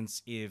makes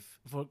sense if,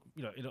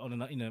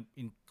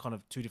 in kind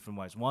of two different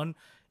ways. One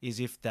is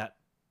if that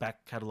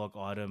back catalogue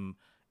item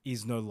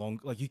is no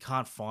longer, like, you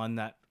can't find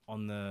that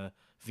on the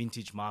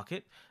vintage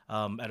market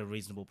at a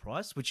reasonable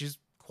price, which is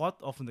quite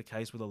often the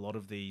case with a lot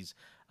of these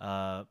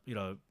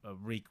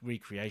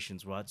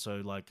recreations, right? So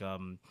like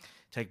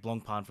take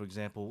Blancpain for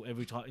example.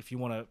 Every time, if you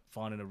want to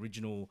find an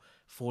original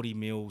 40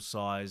 mil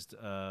sized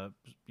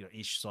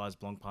ish sized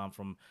Blancpain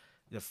from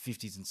the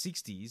 50s and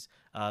 60s,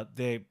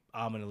 they're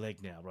arm and a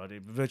leg now, right?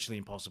 It's virtually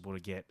impossible to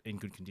get in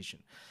good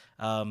condition.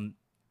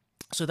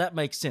 So that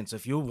makes sense.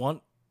 If you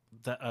want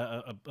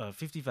a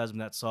 50 Phasm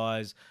that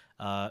size,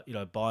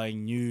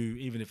 buying new,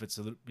 even if it's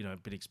a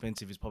bit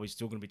expensive, is probably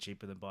still going to be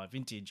cheaper than buying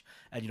vintage,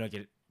 and you don't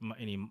get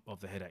any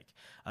of the headache.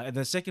 And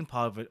the second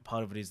part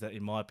of it is that,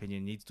 in my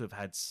opinion, it needs to have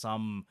had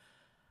some,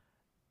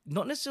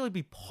 not necessarily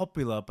be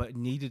popular, but it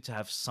needed to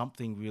have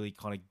something really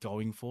kind of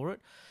going for it.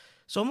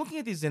 So I'm looking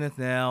at this Zenith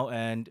now,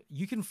 and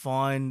you can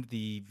find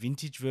the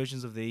vintage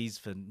versions of these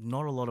for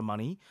not a lot of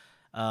money.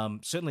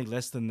 Certainly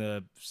less than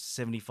the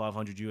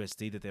 7,500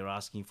 USD that they're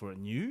asking for it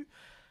new.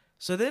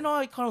 So then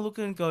I kind of look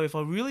at it and go, if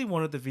I really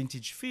wanted the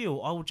vintage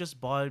feel, I would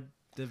just buy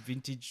the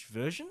vintage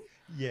version.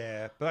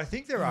 Yeah, but I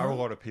think there are a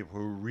lot of people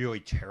who are really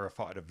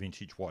terrified of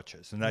vintage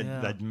watches, and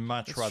they'd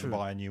much rather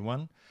buy a new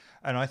one.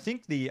 And I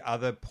think the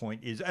other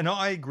point is, and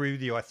I agree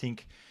with you, I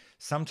think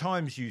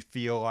sometimes you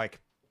feel like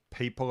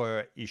people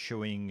are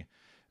reissuing,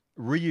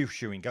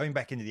 going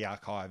back into the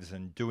archives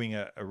and doing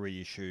a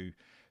reissue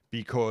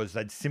because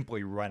they'd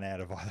simply run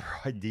out of other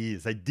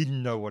ideas. They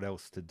didn't know what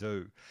else to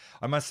do.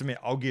 I must admit,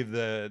 I'll give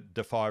the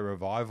Defy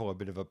Revival a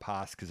bit of a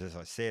pass because, as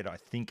I said, I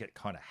think it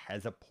kind of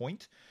has a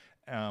point.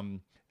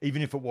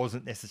 Even if it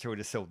wasn't necessarily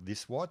to sell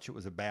this watch, it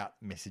was about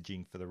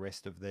messaging for the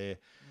rest of their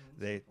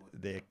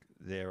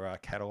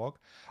catalog.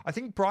 I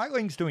think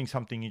Breitling's doing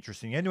something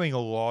interesting. They're doing a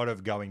lot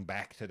of going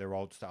back to their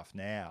old stuff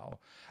now,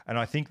 and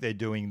I think they're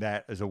doing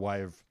that as a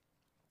way of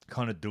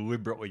kind of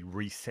deliberately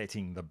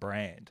resetting the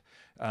brand.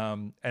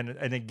 And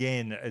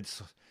again,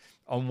 it's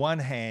on one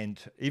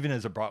hand, even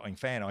as a Breitling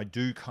fan, I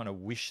do kind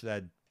of wish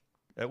they'd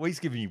at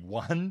least give me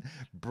one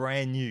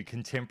brand new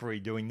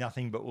contemporary doing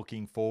nothing but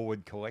looking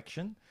forward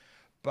collection.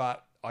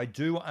 But I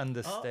do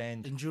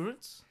understand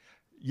Endurance.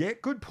 Yeah,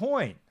 good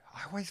point.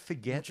 I always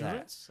forget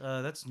Endurance.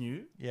 That's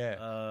new.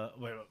 Yeah.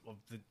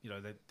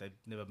 They've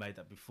never made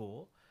that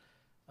before.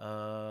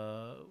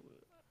 I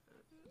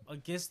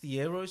guess the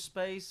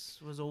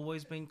aerospace has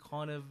always been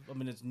kind of. I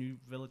mean, it's new,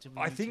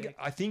 relatively. I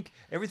think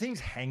everything's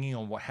hanging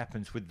on what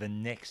happens with the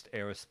next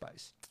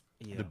aerospace.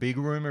 Yeah. The big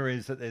rumor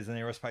is that there's an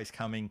aerospace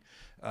coming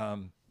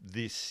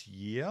this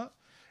year.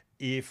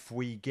 If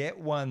we get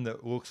one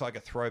that looks like a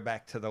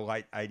throwback to the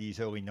late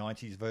 80s, early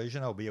 90s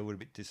version, I'll be a little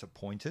bit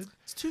disappointed.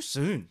 It's too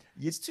soon.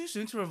 It's too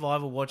soon to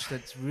revive a watch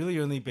that's really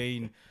only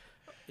been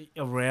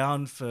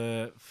around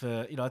for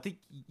I think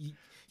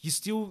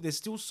there's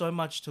still so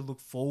much to look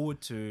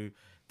forward to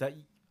that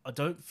I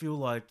don't feel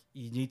like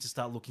you need to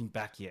start looking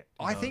back yet.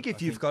 I think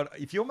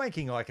if you're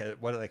making like a,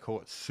 what do they call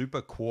it,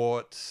 super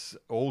quartz,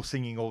 all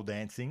singing, all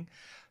dancing,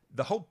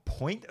 the whole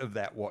point of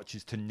that watch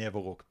is to never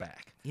look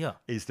back. Yeah.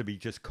 Is to be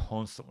just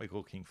constantly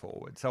looking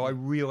forward. So I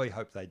really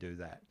hope they do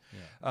that.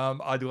 Yeah.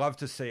 I'd love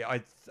to see,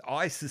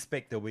 I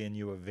suspect there'll be a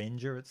new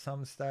Avenger at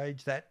some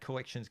stage. That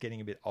collection's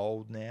getting a bit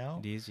old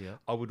now. It is, yeah.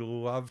 I would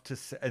love to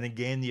see, and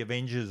again, the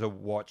Avenger's a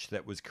watch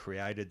that was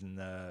created in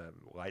the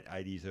late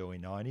 80s, early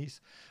 90s.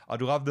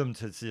 I'd love them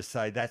to just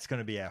say that's going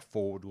to be our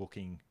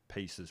forward-looking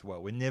piece as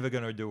well. We're never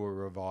going to do a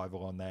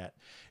revival on that.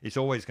 It's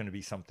always going to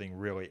be something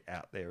really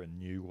out there and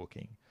new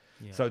looking.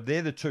 Yeah. So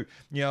they're the two.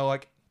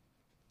 Like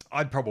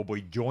I'd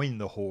probably join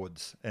the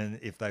hordes, and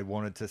if they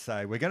wanted to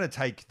say we're going to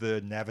take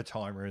the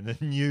Navitimer in the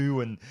new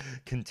and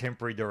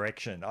contemporary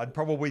direction, I'd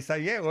probably say,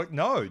 yeah, look,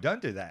 no,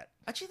 don't do that.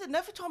 Actually, the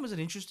Navitimer is an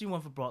interesting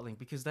one for Breitling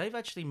because they've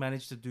actually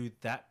managed to do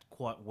that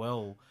quite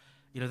well.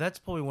 That's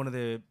probably one of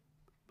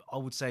I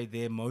would say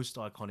their most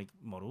iconic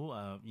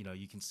model.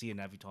 You can see a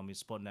Navitimer,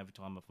 spot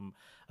Navitimer from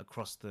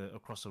across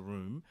a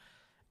room,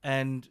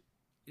 and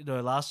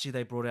last year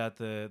they brought out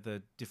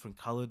the different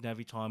coloured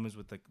Navitimers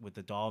with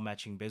the dial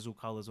matching bezel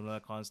colours and all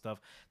that kind of stuff.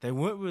 They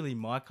weren't really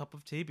my cup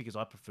of tea because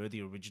I prefer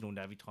the original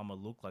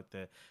Navitimer look, like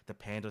the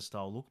panda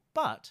style look.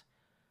 But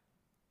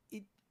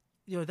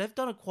they've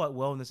done it quite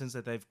well in the sense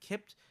that they've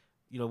kept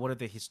one of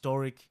their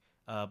historic,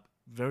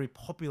 very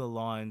popular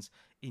lines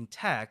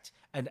intact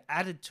and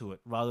added to it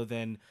rather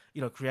than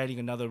creating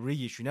another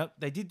reissue. Now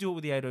they did do it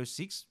with the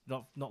 806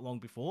 not long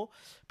before,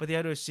 but the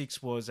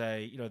 806 was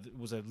a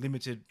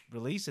limited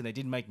release and they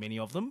didn't make many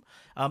of them.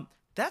 I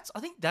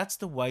think that's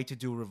the way to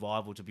do a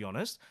revival, to be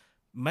honest.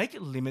 Make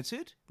it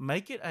limited,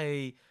 make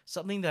it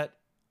something that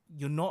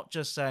you're not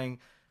just saying,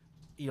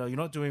 you're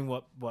not doing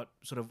what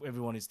sort of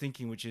everyone is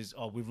thinking, which is,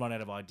 oh, we've run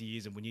out of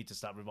ideas and we need to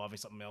start reviving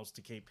something else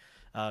to keep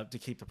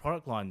the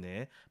product line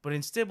there. But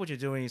instead what you're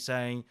doing is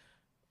saying,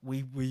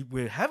 we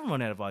haven't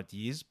run out of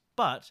ideas,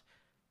 but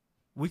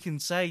we can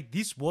say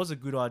this was a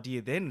good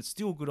idea then, it's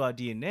still a good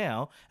idea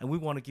now, and we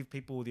want to give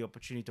people the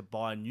opportunity to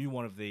buy a new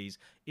one of these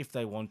if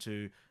they want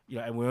to,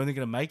 and we're only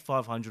going to make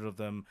 500 of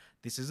them.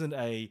 This isn't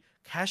a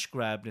cash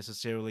grab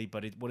necessarily,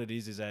 but what it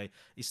is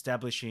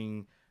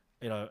establishing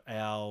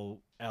our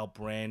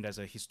brand as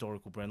a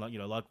historical brand,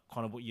 like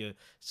kind of what you're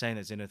saying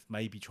that Zenith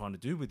may be trying to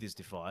do with this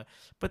Defy,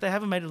 but they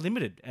haven't made it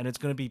limited, and it's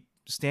going to be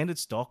standard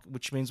stock,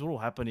 which means what will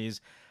happen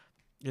is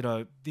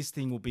this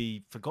thing will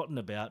be forgotten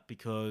about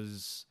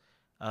because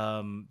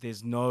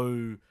there's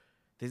not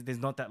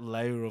that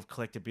layer of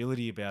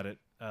collectability about it,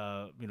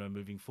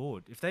 moving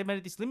forward. If they made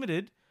it this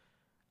limited,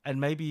 and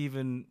maybe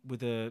even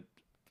with a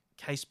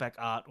case back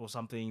art or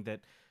something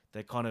that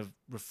kind of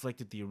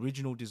reflected the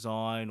original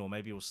design, or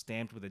maybe it was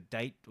stamped with a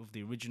date of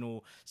the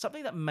original,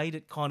 something that made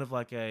it kind of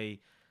like a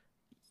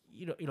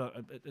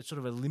sort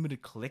of a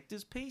limited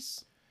collector's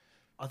piece,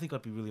 I think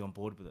I'd be really on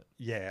board with it.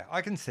 Yeah,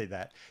 I can see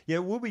that. Yeah,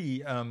 it will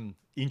be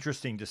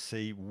interesting to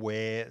see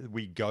where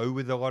we go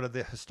with a lot of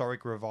the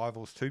historic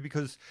revivals too,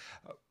 because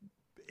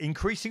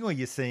increasingly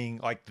you're seeing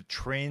like the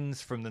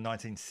trends from the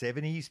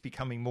 1970s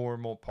becoming more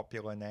and more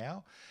popular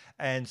now.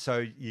 And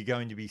so you're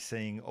going to be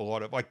seeing a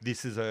lot of, like,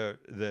 this is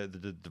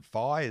the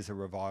Defy is a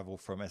revival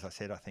from, as I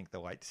said, I think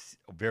the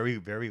very,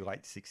 very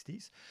late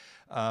 60s.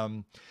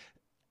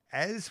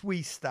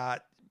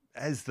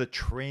 As the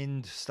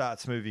trend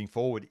starts moving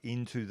forward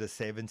into the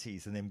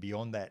 70s and then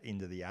beyond that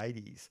into the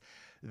 80s,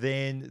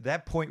 then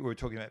that point we were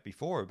talking about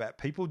before about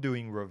people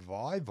doing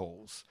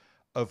revivals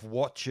of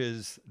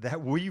watches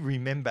that we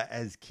remember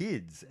as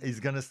kids is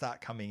going to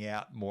start coming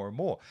out more and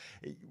more.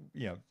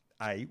 We're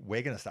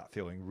going to start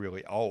feeling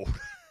really old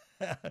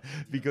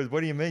Because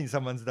what do you mean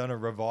someone's done a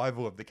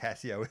revival of the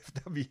Casio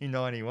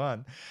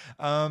FW91?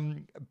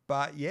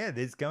 But yeah,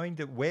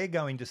 we're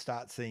going to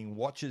start seeing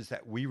watches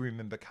that we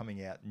remember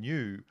coming out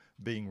new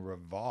being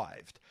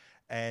revived.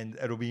 And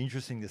it'll be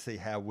interesting to see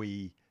how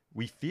we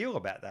feel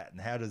about that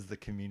and how does the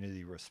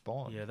community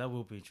respond. Yeah, that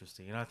will be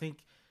interesting. And I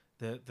think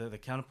the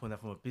counterpoint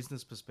that from a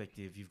business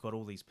perspective, you've got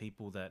all these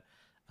people that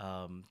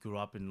grew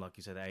up in, like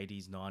you said, the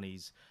 80s,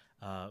 90s,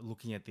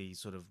 looking at these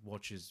sort of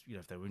watches,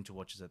 if they were into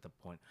watches at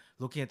that point,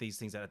 looking at these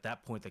things that at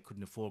that point they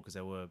couldn't afford because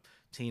they were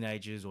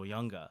teenagers or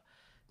younger.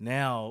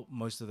 Now,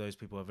 most of those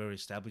people are very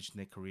established in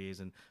their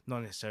careers, and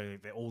not necessarily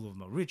all of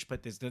them are rich,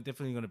 but there's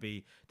definitely going to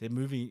be, they're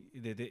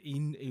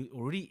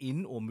already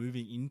in or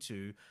moving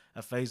into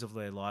a phase of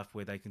their life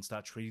where they can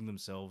start treating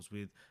themselves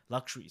with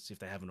luxuries if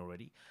they haven't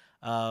already.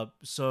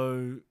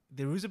 So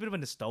there is a bit of a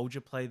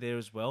nostalgia play there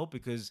as well,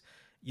 because,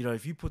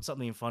 if you put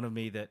something in front of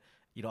me that,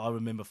 I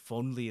remember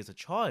fondly as a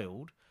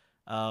child,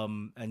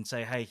 and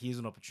say, hey, here's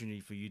an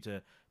opportunity for you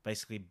to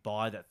basically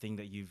buy that thing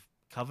that you've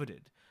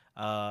coveted.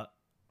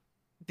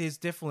 There's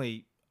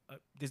definitely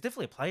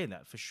a play in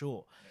that for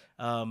sure.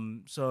 Yeah.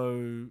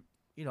 So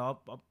I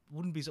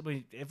wouldn't be. I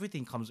mean,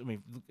 everything comes. I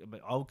mean,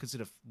 I would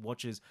consider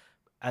watches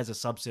as a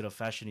subset of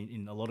fashion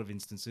in a lot of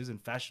instances, and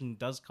fashion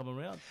does come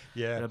around.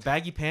 Yeah,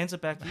 baggy pants are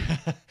back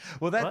in.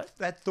 Well,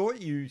 that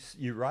thought you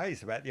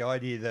raised about the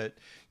idea that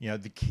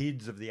the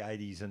kids of the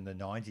 80s and the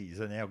 90s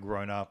are now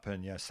grown up,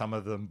 and some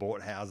of them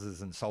bought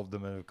houses and sold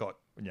them and have got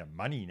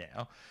money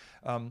now.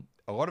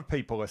 A lot of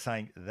people are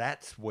saying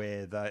that's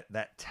where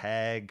that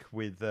tag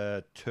with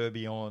the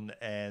Tourbillon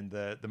and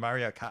the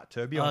Mario Kart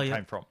Tourbillon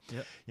came from.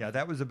 Yep.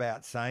 That was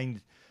about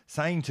saying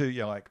to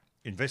like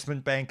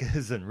investment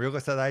bankers and real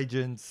estate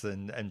agents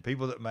and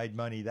people that made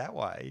money that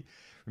way.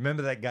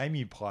 Remember that game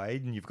you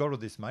played, and you've got all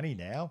this money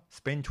now.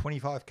 Spend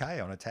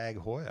 $25,000 on a Tag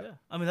Heuer. Yeah,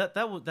 I mean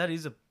that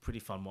is a pretty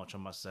fun watch, I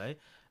must say.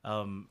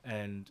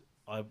 And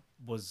I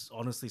was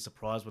honestly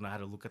surprised when I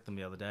had a look at them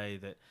the other day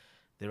that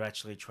they're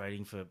actually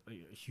trading for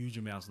huge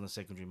amounts on the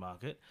secondary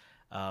market,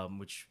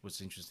 which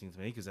was interesting to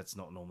me because that's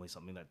not normally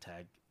something that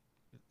Tag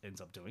ends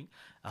up doing,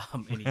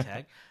 any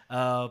Tag.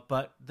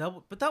 But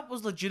that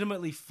was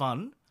legitimately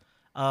fun.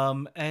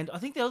 And I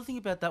think the other thing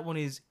about that one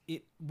is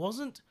it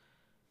wasn't.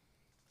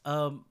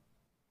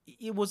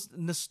 It was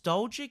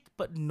nostalgic,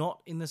 but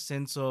not in the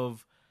sense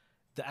of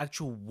the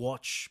actual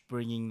watch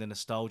bringing the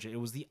nostalgia. It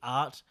was the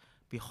art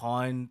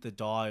behind the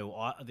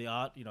dial, the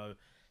art,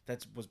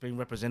 that was being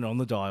represented on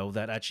the dial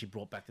that actually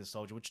brought back the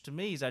nostalgia, which to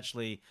me is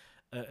actually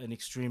an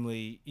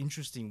extremely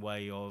interesting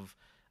way of,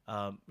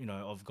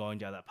 of going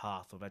down that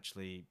path of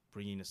actually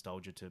bringing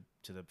nostalgia to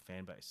the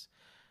fan base.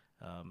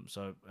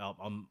 So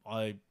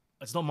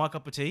it's not my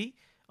cup of tea.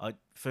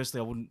 Firstly,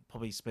 I wouldn't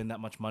probably spend that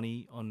much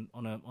money on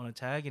a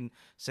Tag, and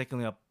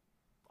secondly,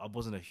 I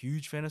wasn't a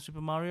huge fan of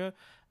Super Mario,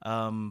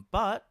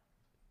 but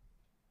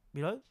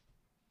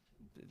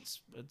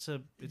it's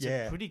a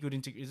pretty good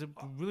it's a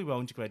really well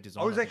integrated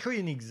design. I was actually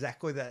in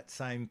exactly that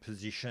same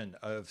position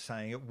of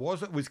saying it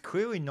was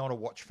clearly not a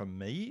watch for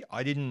me.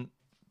 I didn't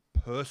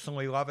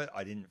personally love it.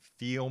 I didn't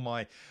feel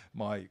my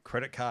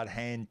credit card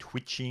hand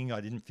twitching. I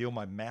didn't feel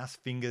my mouse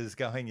fingers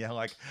going,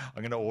 like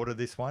I'm going to order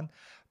this one.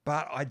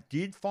 But I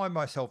did find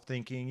myself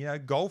thinking,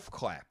 golf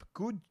clap,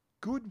 good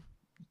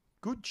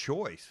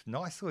choice,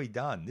 nicely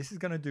done. This is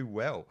going to do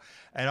well.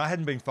 And I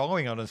hadn't been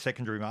following on a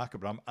secondary market,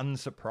 but I'm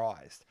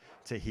unsurprised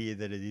to hear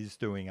that it is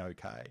doing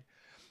okay.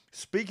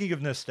 Speaking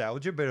of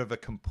nostalgia, but of a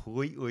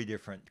completely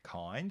different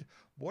kind,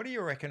 what do you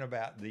reckon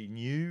about the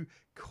new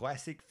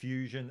Classic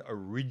Fusion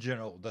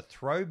Original, the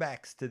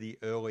throwbacks to the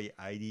early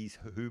 80s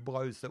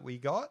Hublots that we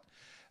got?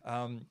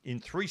 In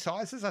 3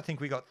 sizes, I think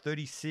we got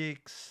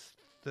 36,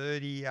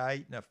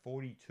 38, and a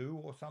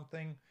 42 or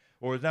something.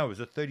 Or no, it was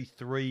a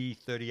 33,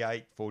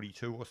 38,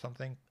 42 or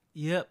something.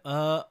 Yep.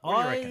 I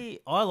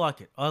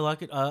like it.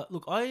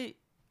 Look, I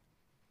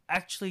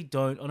actually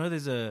don't. I know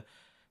there's a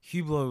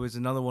Hublot is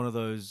another one of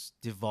those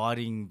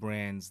dividing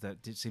brands that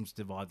seems to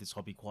divide this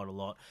hobby quite a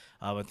lot.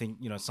 I think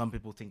some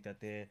people think that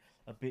they're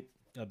a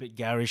bit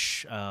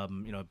garish, a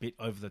bit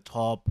over the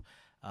top,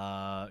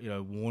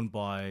 worn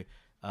by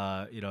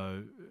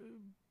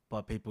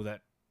by people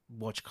that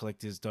watch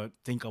collectors don't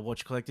think are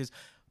watch collectors,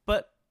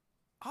 but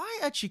I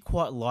actually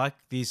quite like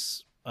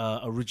this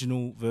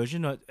original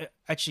version.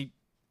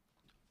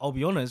 I'll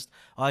be honest,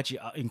 I actually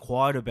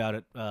inquired about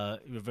it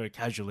very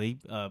casually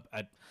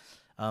at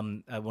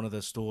one of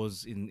the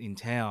stores in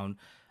town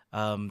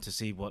to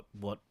see what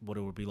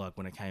it would be like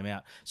when it came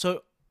out.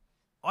 So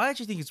I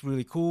actually think it's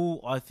really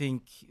cool. I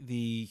think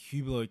the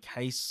Hublot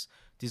case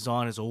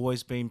design has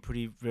always been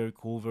very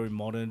cool, very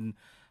modern.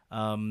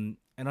 And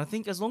I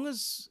think as long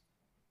as,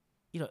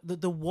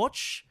 the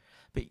watch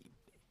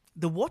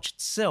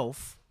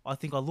itself, I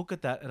think I look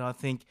at that and I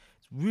think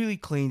it's really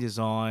clean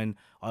design.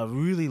 I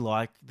really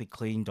like the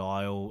clean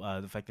dial,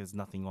 the fact there's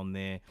nothing on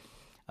there.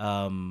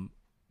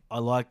 I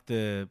like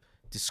the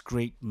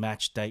discrete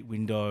match date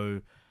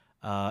window,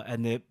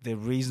 and they're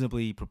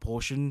reasonably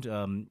proportioned,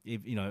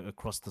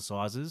 across the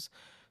sizes.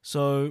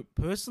 So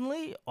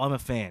personally, I'm a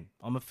fan.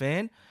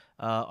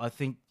 I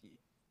think,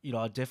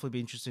 I'd definitely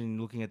be interested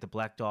in looking at the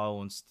black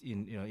dial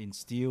in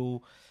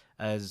steel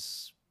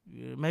as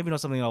maybe not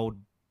something I would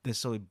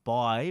necessarily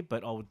buy,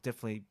 but I would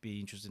definitely be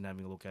interested in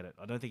having a look at it.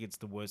 I don't think it's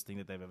the worst thing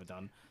that they've ever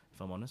done,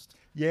 if I'm honest.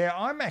 Yeah,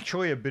 I'm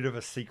actually a bit of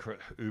a secret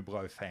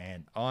Hublot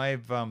fan.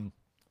 I've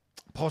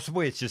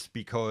possibly it's just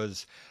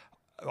because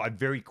I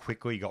very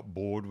quickly got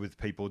bored with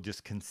people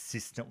just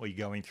consistently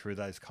going through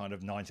those kind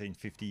of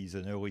 1950s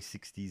and early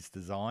 60s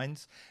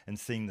designs and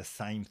seeing the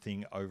same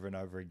thing over and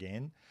over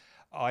again.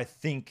 I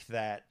think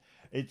that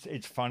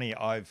it's funny.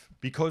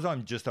 Because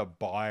I'm just a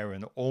buyer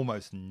and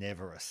almost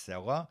never a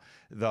seller.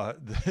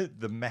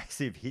 The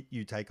massive hit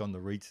you take on the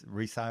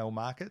resale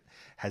market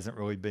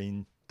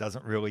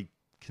doesn't really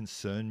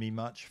concern me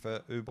much for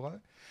Hublot,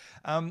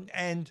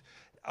 and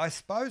I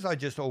suppose I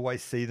just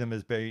always see them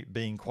as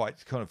being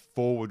quite kind of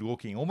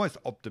forward-looking, almost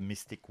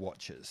optimistic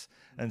watches,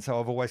 and so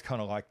I've always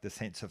kind of liked the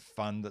sense of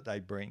fun that they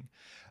bring.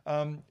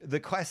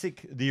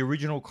 The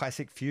original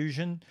classic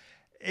Fusion.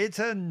 It's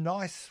a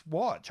nice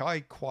watch.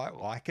 I quite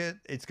like it.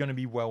 It's going to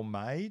be well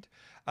made.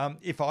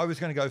 If I was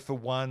going to go for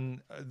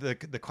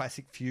the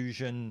Classic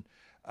Fusion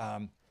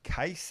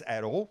case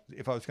at all,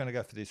 if I was going to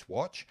go for this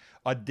watch,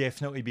 I'd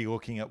definitely be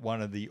looking at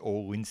one of the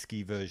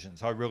Orlinsky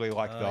versions. I really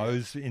like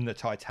those in the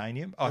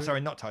titanium.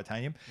 Not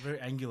titanium.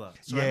 Very angular.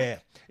 Ceramic. Yeah,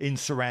 in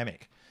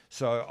ceramic.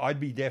 So I'd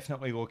be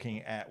definitely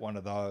looking at one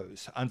of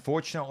those.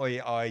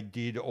 Unfortunately, I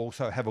did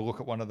also have a look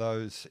at one of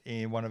those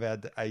in one of our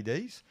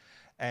ADs,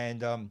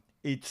 and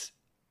it's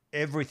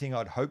everything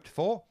I'd hoped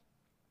for,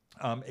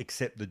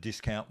 except the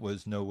discount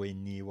was nowhere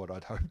near what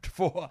I'd hoped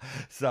for.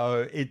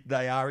 So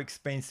they are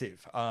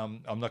expensive.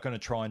 I'm not going to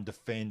try and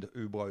defend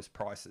Hublot's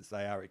prices.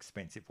 They are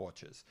expensive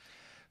watches.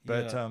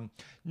 But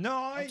no,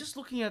 I'm just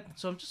looking at the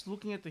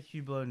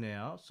Hublot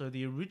now. So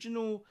the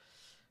original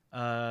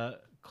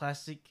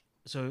classic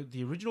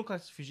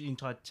Fusion in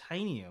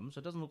titanium. So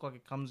it doesn't look like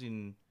it comes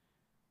in.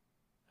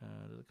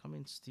 Does it come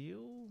in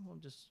steel? I'm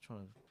just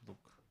trying to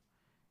look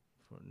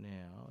for it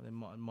now. There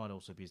might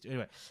also be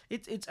anyway.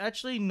 It's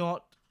actually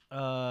not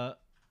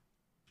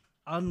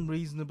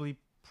unreasonably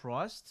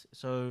priced.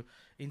 So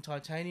in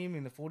titanium,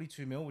 in the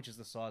 42mm, which is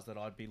the size that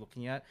I'd be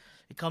looking at,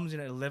 it comes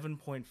in at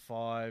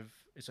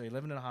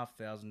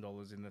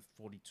 $11,500 in the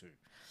 42.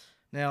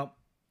 Now,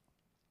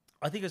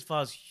 I think as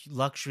far as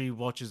luxury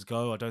watches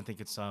go, I don't think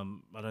it's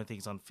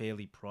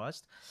unfairly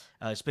priced,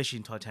 especially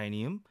in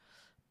titanium.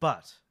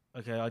 But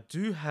okay, I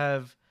do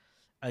have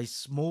a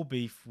small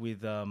beef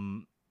with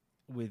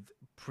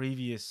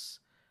previous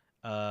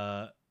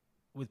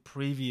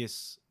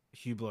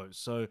Hublots.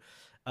 So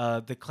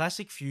the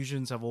classic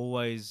Fusions have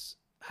always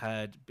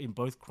had, in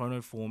both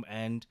chronoform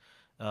and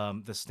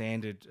the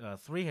standard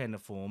three-hander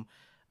form,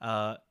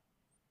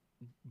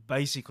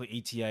 basically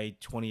ETA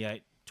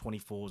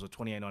 2824s or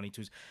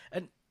 2892s.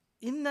 And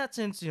in that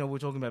sense, we were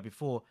talking about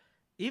before,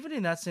 even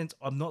in that sense,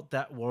 I'm not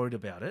that worried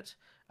about it.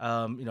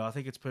 I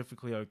think it's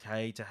perfectly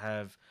okay to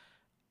have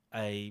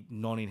a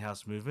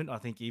non-in-house movement. I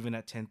think even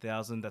at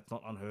 10,000, that's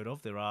not unheard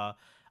of. There are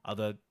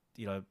other,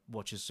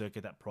 watches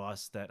circa that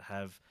price that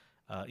have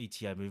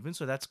ETA movement,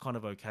 so that's kind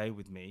of okay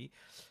with me.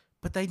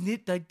 But they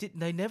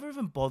never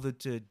even bothered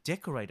to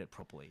decorate it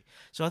properly.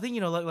 So I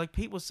think, like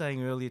Pete was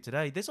saying earlier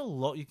today, there's a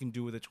lot you can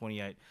do with a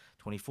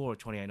 2824 or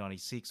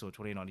 2896 or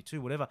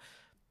 2892, whatever.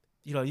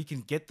 You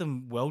can get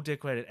them well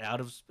decorated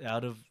out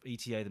of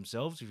ETA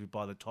themselves if you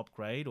buy the top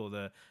grade or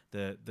the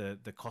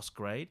cost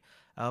grade.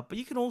 But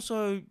you can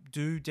also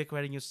do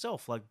decorating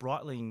yourself, like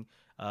Breitling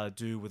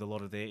do with a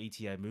lot of their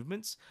ETA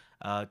movements.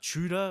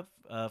 Tudor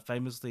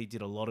famously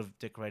did a lot of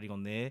decorating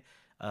on their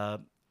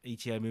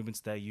ETA movements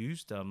they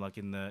used, like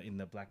in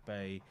the Black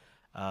Bay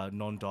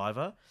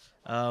non-diver.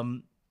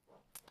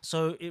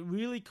 So it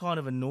really kind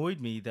of annoyed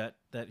me that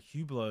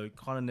Hublot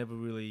kind of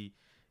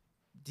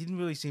didn't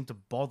really seem to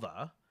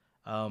bother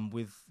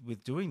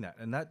with doing that,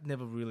 and that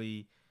never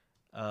really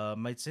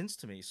made sense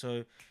to me.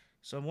 So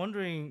I'm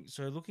wondering.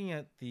 So looking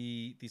at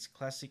this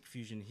classic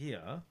Fusion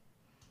here,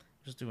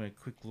 just doing a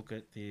quick look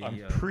at the.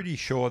 I'm pretty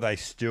sure they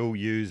still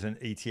use an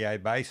ETA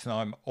base, and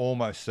I'm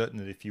almost certain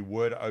that if you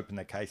were to open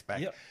the case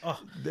back,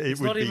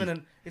 it's not even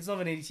an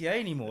ETA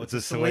anymore. It's a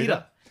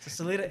Sellita. It's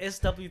a Sellita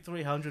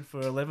SW300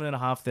 for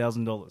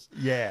 $11,500.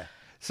 Yeah.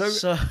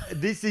 So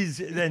this is,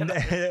 and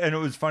it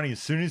was funny,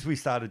 as soon as we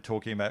started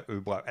talking about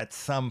Hublot, at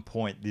some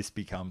point this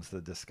becomes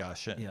the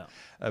discussion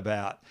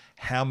about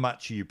how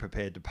much are you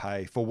prepared to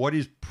pay for what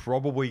is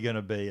probably going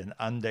to be an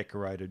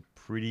undecorated,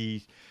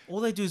 pretty... All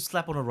they do is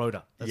slap on a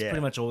rotor. That's pretty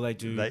much all they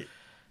do.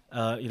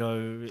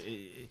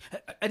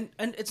 And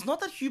it's not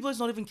that Hublot's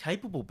not even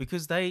capable,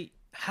 because they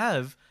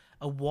have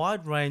a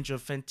wide range of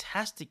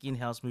fantastic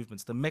in-house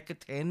movements. The Mecha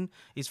 10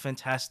 is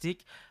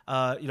fantastic.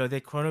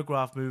 Their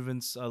chronograph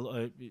movements,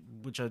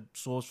 which are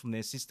sourced from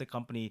their sister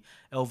company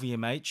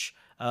LVMH,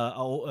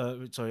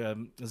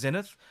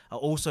 Zenith, are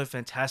also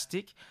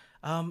fantastic.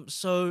 And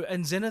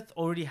Zenith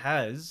already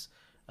has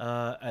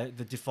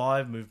the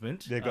Defy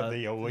movement. They've got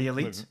the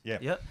Elite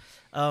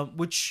movement.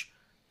 Which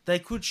they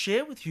could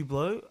share with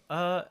Hublot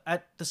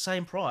at the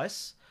same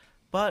price,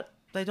 but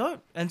They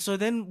don't. And so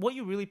then what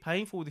you're really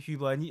paying for with a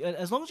Hublot, and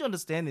as long as you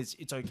understand this,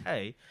 it's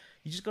okay.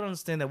 You just got to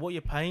understand that what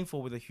you're paying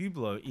for with a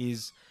Hublot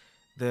is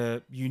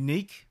the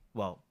unique,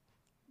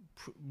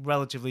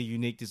 relatively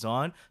unique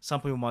design.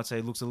 Some people might say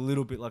it looks a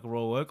little bit like a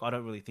Royal Oak. I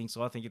don't really think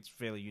so. I think it's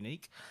fairly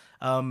unique.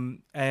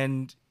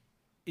 And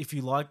if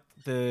you like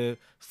the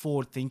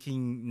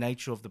forward-thinking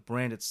nature of the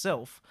brand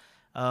itself,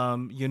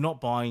 you're not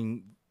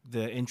buying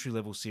the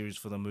entry-level series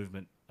for the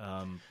movement.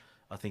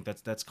 I think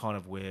that's kind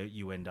of where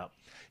you end up.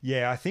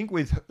 Yeah, I think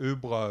with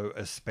Hublot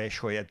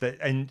especially,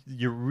 and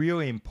you're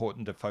really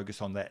important to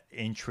focus on that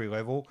entry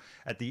level.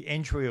 At the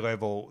entry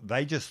level,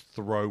 they just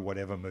throw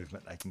whatever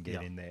movement they can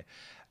get in there.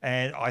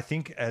 And I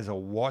think as a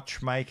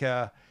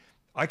watchmaker,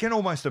 I can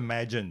almost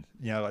imagine,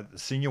 like the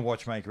senior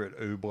watchmaker at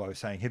Hublot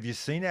saying, have you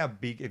seen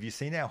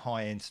our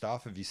high-end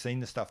stuff? Have you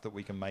seen the stuff that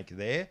we can make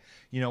there?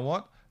 You know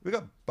what? We've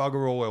got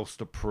bugger all else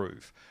to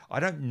prove. I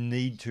don't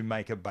need to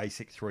make a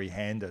basic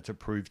three-hander to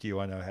prove to you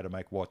I know how to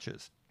make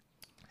watches.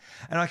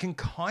 And I can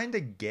kind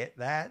of get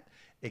that,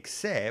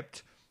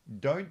 except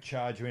don't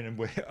charge me. And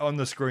on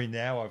the screen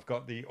now, I've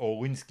got the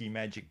Orlinsky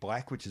Magic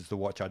Black, which is the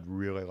watch I'd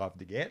really love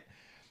to get.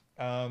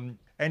 And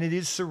it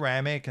is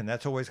ceramic, and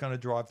that's always going to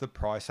drive the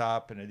price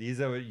up. And it is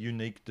a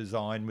unique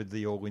design with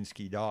the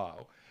Orlinsky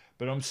dial.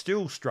 But I'm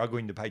still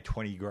struggling to pay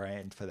 20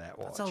 grand for that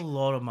watch. That's a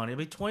lot of money. I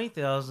mean,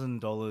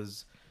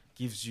 $20,000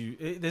 gives you...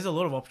 There's a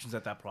lot of options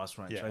at that price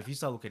range. Yeah. So if you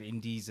start looking at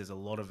indies, there's a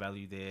lot of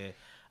value there.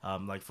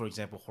 Like, for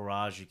example,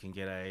 Horage, you can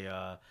get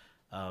a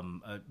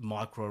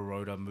micro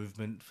rotor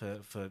movement for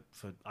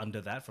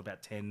under that, for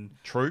about 10.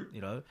 True.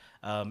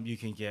 You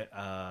can get...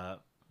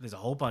 there's a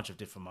whole bunch of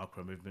different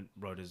micro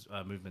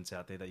movements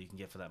out there that you can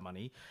get for that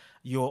money.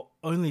 You're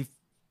only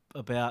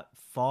about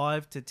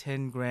 5 to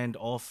 10 grand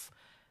off.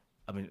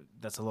 I mean,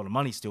 that's a lot of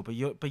money still, but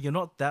you're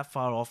not that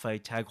far off a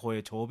Tag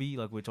Heuer Torby,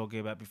 like we were talking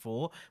about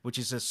before, which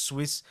is a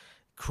Swiss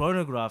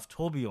chronograph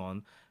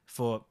tourbillon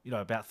for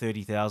about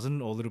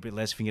 30,000 or a little bit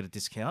less if you can get a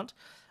discount.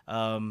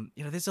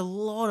 There's a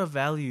lot of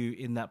value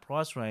in that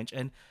price range,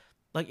 and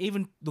like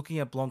even looking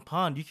at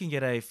Blancpain, you can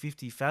get a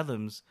 50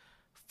 fathoms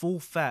full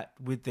fat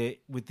with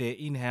their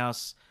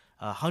in-house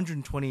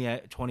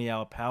 120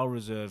 hour power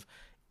reserve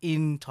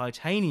in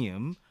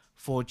titanium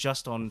for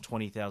just on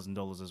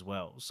 $20,000 as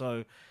well.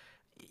 So,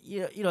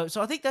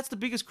 so I think that's the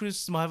biggest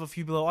criticism I have of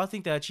Hublot. I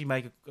think they actually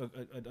make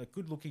a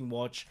good-looking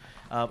watch.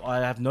 I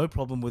have no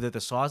problem with it.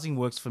 The sizing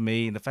works for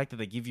me, and the fact that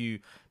they give you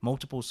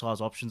multiple size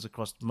options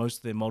across most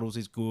of their models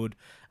is good.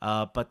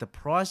 But the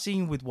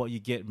pricing with what you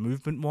get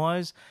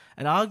movement-wise,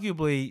 and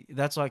arguably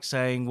that's like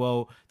saying,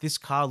 well, this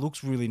car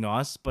looks really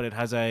nice, but it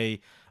has a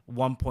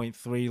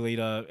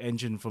 1.3-liter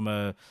engine from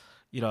a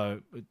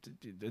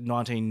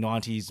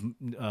 1990s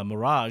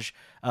Mirage.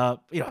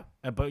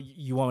 But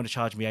you want me to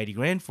charge me 80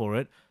 grand for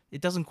it? It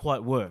doesn't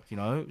quite work,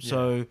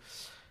 So,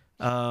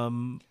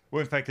 well,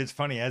 in fact, it's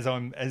funny. As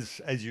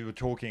you were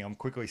talking, I'm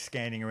quickly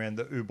scanning around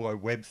the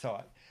Hublot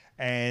website,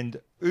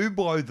 and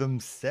Hublot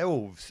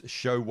themselves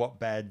show what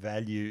bad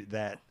value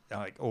that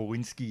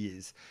Orlinsky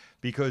is,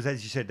 because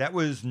as you said, that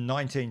was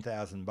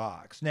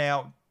 $19,000.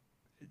 Now,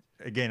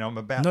 again, I'm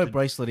about no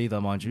bracelet either,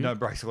 mind you. No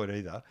bracelet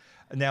either.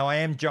 Now I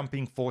am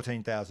jumping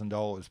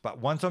 $14,000, but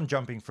once I'm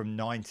jumping from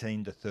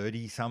 19 to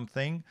 30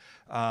 something,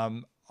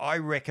 I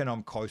reckon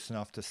I'm close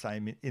enough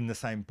to in the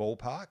same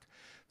ballpark.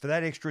 For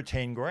that extra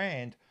 10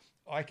 grand,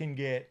 I can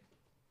get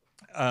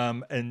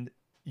an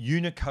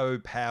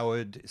Unico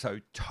powered, so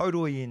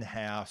totally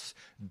in-house,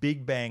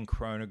 Big Bang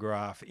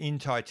chronograph in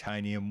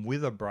titanium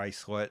with a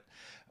bracelet,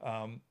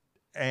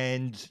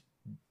 and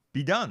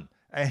be done.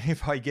 And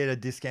if I get a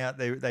discount,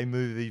 they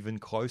move even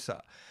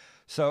closer.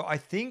 So I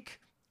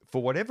think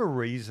for whatever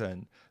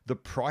reason, the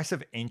price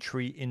of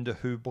entry into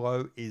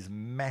Hublot is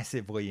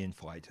massively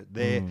inflated.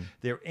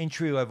 Their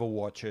entry-level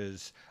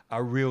watches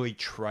are really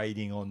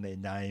trading on their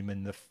name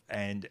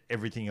and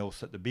everything else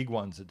that the big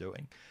ones are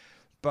doing.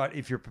 But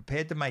if you're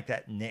prepared to make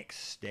that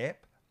next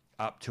step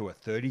up to a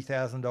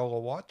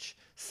 $30,000 watch,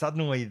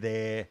 suddenly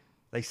they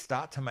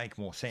start to make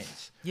more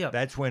sense. Yeah,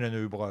 that's when an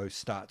Hublot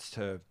starts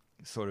to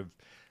sort of...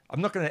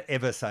 I'm not going to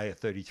ever say a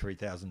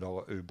 $33,000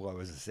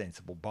 Hublot is a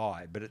sensible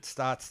buy, but it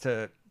starts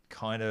to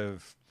kind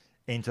of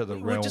enter the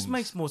realms. It just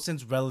makes more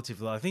sense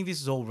relatively. I think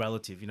this is all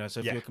relative, So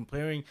if you're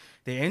comparing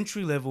the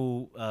entry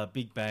level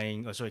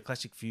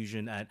Classic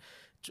Fusion at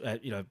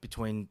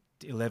between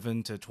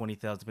 11 to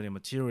 20,000 depending on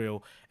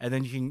material, and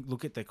then you can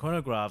look at the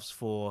chronographs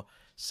for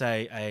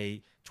say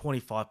a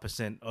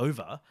 25%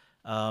 over.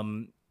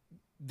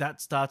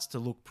 That starts to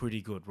look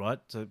pretty good, right?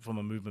 So from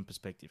a movement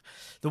perspective,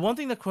 the one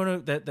thing that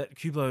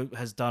Hublot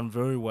has done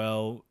very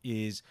well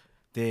is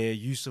their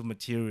use of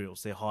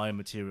materials, their higher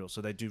materials.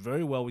 So they do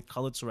very well with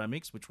colored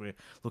ceramics, which we're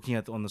looking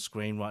at on the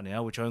screen right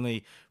now, which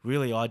only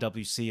really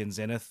IWC and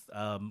Zenith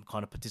kind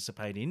of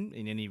participate in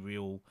any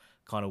real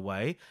kind of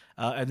way.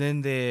 And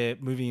then they're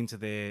moving into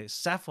their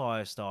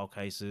sapphire style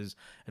cases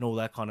and all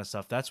that kind of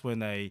stuff. That's when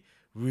they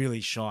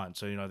really shine.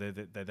 So,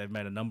 they've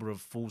made a number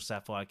of full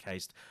sapphire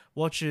cased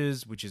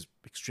watches, which is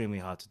extremely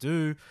hard to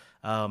do,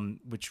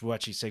 which will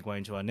actually segue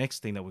into our next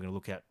thing that we're going to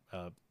look at,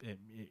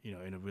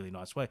 in a really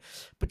nice way.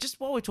 But just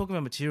while we're talking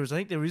about materials, I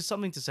think there is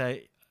something to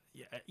say,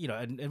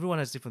 and everyone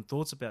has different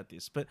thoughts about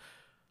this, but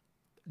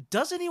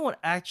does anyone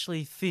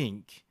actually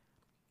think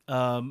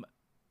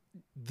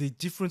the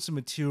difference in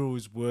material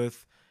is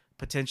worth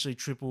potentially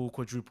triple,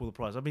 quadruple the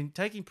price? I mean,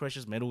 taking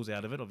precious metals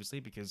out of it,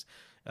 obviously, because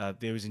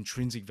there is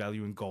intrinsic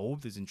value in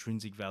gold, there's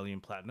intrinsic value in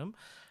platinum.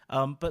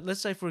 But let's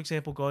say, for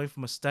example, going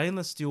from a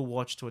stainless steel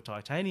watch to a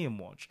titanium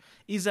watch,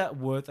 is that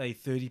worth a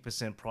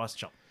 30% price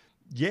jump?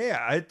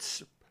 Yeah,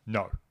 it's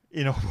no.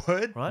 In a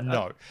word, right?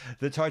 No.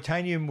 The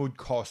titanium would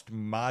cost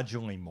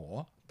marginally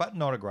more, but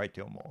not a great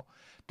deal more.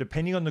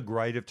 Depending on the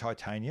grade of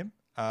titanium,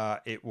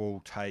 it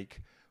will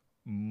take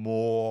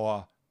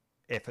more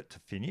effort to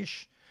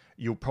finish.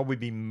 You'll probably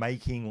be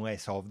making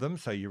less of them,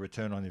 so your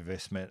return on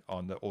investment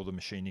on all the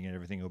machining and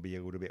everything will be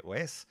a little bit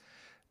less.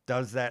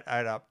 Does that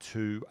add up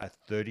to a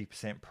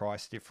 30%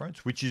 price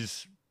difference, which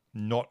is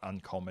not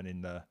uncommon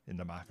in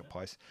the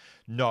marketplace?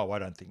 No, I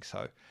don't think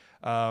so.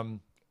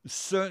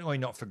 Certainly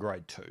not for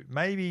grade 2.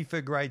 Maybe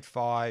for grade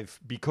 5,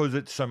 because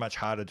it's so much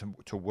harder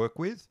to work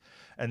with.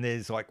 And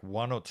there's like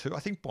one or two. I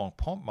think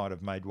Blancpain might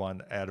have made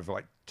one out of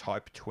like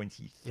type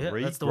 23. Yeah,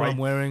 that's the one I'm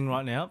wearing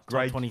right now.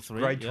 Grade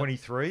 23. Grade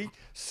 23,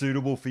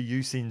 suitable for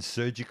use in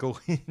surgical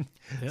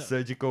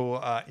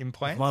surgical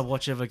implants. If my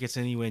watch ever gets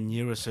anywhere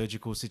near a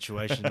surgical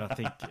situation, I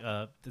think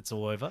it's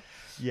all over.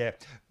 Yeah,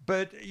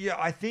 but yeah,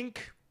 I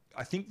think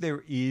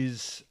there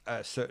is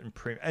a certain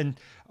and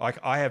like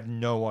I have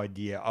no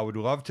idea. I would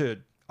love to.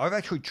 I've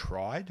actually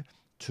tried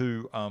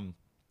to.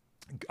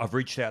 I've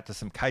reached out to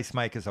some case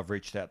makers. I've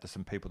reached out to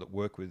some people that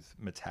work with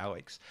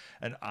metallics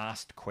and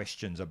asked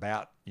questions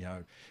about,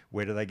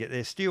 where do they get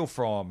their steel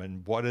from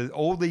and what are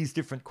all these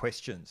different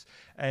questions.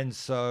 And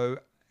so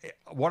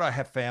what I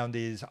have found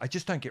is I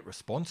just don't get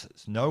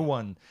responses.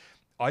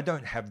 I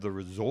don't have the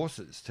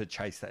resources to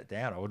chase that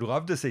down. I would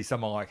love to see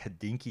someone like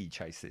Hodinkee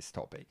chase this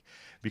topic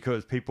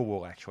because people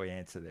will actually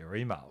answer their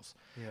emails.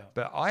 Yeah.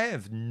 But I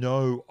have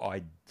no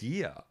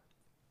idea,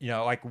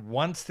 like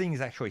once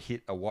things actually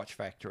hit a watch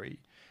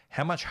factory,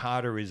 how much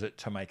harder is it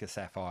to make a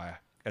sapphire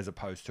as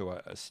opposed to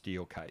a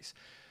steel case?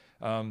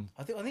 I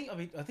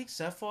think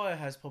sapphire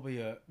has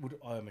probably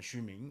I'm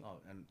assuming,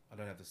 and I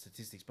don't have the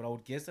statistics, but I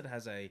would guess that it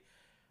has a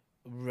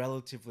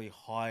relatively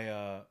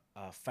higher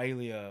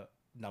failure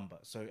number.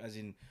 So as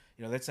in,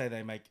 let's say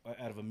they make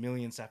out of 1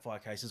 million sapphire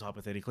cases,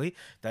 hypothetically,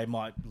 they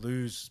might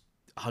lose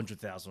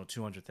 100,000 or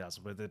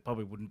 200,000, but they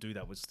probably wouldn't do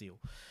that with steel.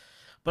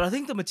 But I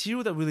think the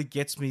material that really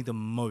gets me the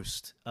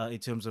most in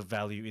terms of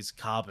value is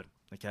carbon.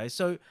 Okay,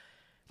 so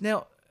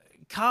now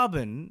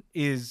carbon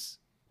is,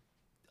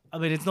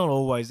 it's not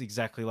always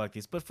exactly like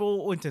this, but for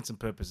all intents and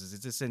purposes,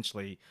 it's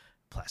essentially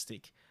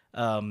plastic.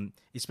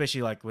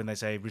 Especially like when they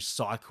say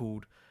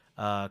recycled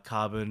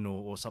carbon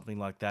or something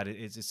like that,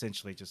 it's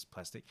essentially just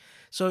plastic.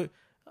 So,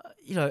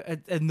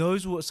 and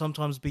those will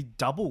sometimes be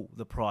double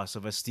the price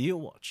of a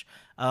steel watch.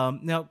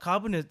 Now,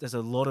 carbon has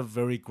a lot of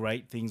very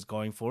great things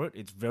going for it.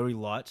 It's very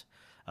light.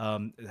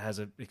 It has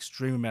an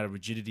extreme amount of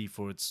rigidity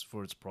for its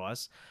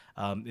price.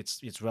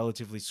 It's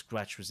relatively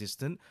scratch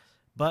resistant,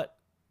 but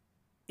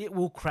it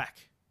will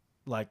crack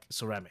like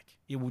ceramic.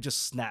 It will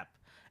just snap,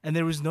 and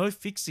there is no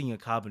fixing a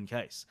carbon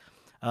case.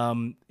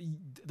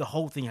 The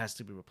whole thing has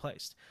to be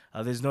replaced.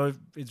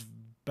 It's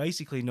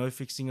basically no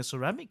fixing a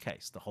ceramic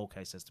case. The whole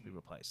case has to be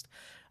replaced.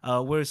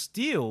 Whereas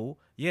steel,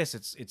 yes,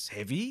 it's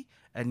heavy,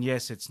 and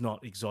yes, it's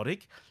not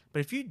exotic, but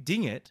if you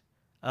ding it,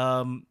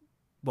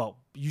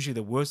 usually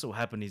the worst that will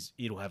happen is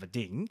it'll have a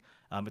ding.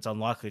 It's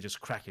unlikely to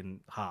just crack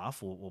in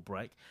half or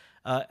break.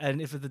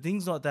 And if the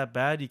ding's not that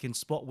bad, you can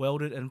spot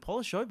weld it and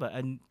polish over,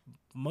 and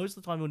most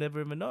of the time you'll never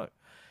even know.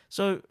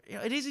 So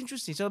it is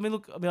interesting. So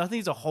I think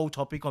it's a whole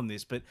topic on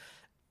this, but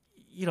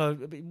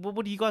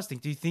what do you guys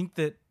think? Do you think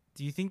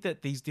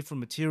that these different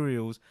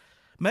materials,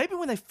 maybe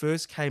when they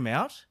first came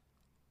out,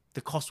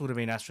 the cost would have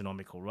been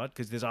astronomical, right?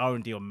 Because there's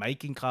R&D on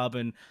making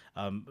carbon,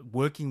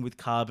 working with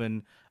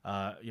carbon,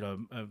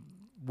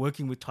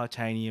 working with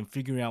titanium,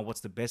 figuring out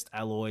what's the best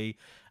alloy.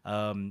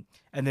 And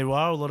there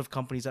are a lot of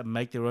companies that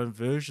make their own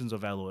versions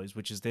of alloys,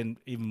 which is then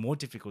even more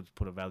difficult to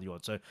put a value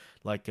on. So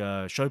like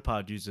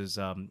Chopard uses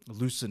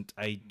Lucent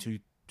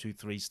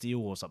A223 steel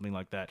or something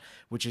like that,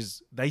 which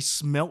is they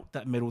smelt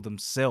that metal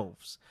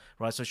themselves,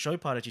 right? So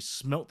Chopard actually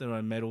smelt their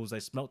own metals, they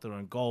smelt their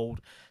own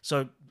gold.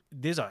 So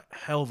there's a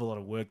hell of a lot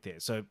of work there.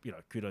 So,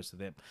 kudos to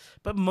them.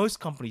 But most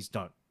companies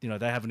don't. They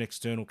have an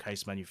external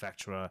case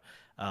manufacturer,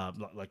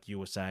 like you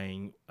were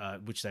saying,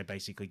 which they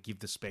basically give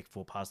the spec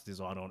for, pass the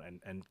design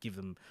on, and give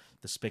them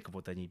the spec of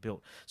what they need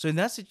built. So in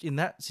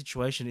that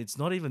situation, it's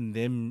not even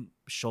them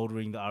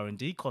shouldering the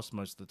R&D cost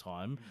most of the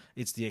time.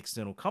 It's the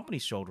external company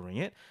shouldering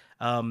it.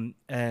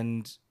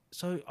 And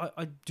so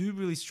I do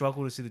really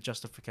struggle to see the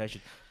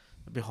justification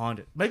behind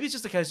it. Maybe it's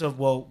just a case of,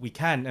 we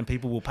can and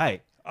people will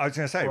pay. I was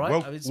going to say, All right?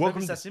 well, I mean, it's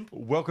welcome, that simple.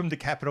 welcome to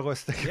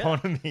capitalist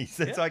economies.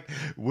 It's like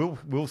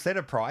we'll set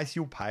a price,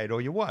 you'll pay it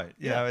or you won't.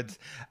 You know, it's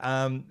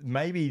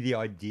maybe the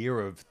idea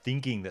of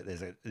thinking that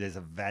there's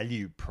a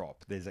value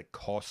prop, there's a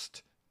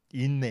cost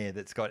in there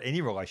that's got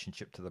any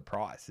relationship to the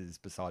price is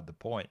beside the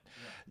point.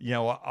 You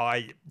know,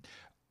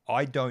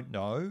 I don't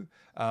know.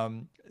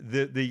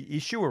 The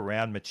issue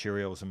around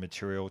materials and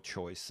material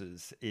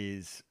choices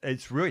is,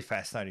 it's really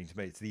fascinating to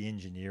me. It's the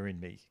engineer in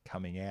me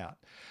coming out.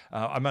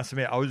 I must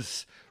admit, I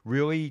was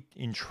really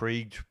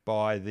intrigued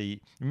by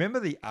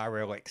remember the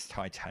RLX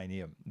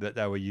titanium that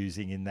they were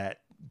using in that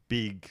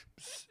big,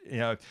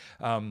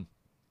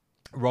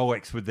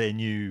 Rolex with their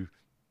new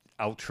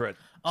Ultra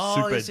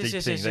super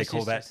deep thing, they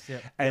call that.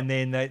 And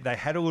then they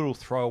had a little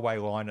throwaway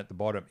line at the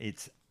bottom.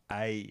 It's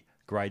a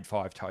grade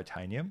 5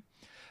 titanium.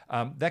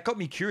 That got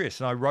me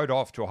curious, and I wrote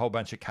off to a whole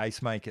bunch of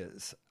case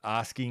makers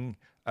asking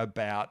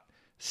about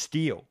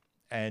steel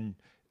and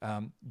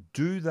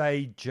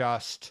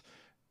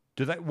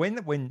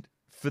when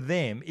for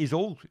them is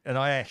all, and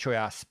I actually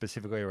asked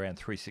specifically around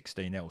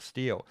 316L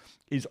steel,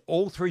 is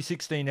all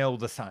 316L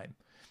the same?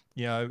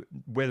 You know,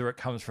 whether it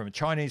comes from a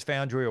Chinese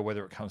foundry or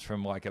whether it comes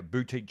from like a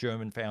boutique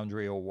German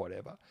foundry or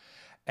whatever.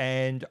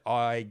 And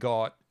I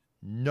got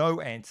no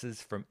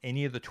answers from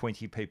any of the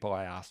 20 people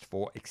I asked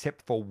for,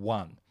 except for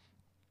one.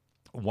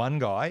 One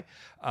guy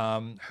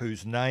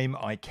whose name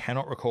I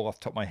cannot recall off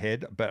the top of my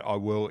head, but I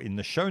will in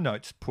the show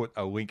notes put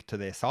a link to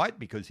their site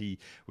because he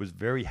was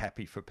very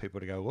happy for people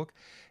to go look.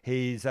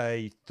 He's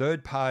a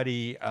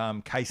third-party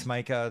case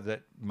maker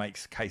that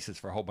makes cases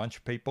for a whole bunch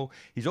of people.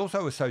 He's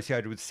also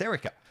associated with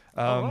Serica.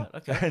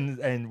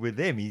 And with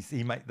them,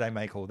 they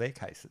make all their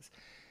cases.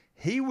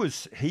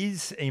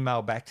 His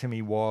email back to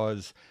me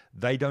was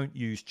they don't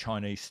use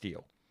Chinese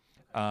steel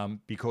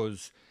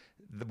because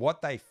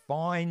what they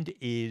find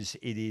is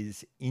it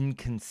is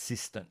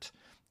inconsistent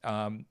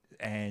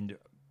and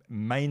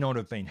may not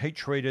have been heat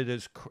treated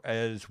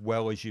as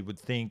well as you would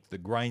think. The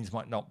grains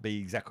might not be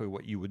exactly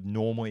what you would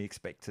normally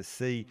expect to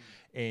see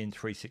in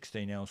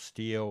 316L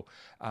steel.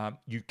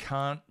 You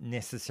can't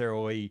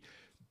necessarily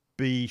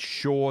be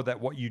sure that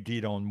what you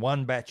did on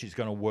one batch is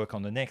going to work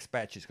on the next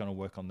batch, is going to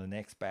work on the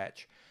next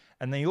batch.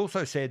 And they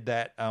also said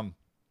that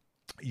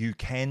you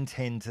can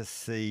tend to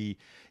see,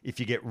 if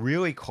you get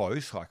really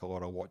close, like a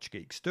lot of watch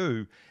geeks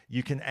do,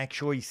 you can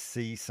actually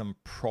see some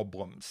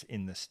problems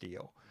in the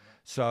steel.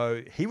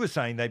 So he was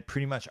saying they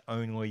pretty much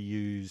only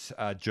use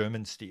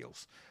German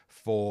steels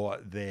for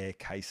their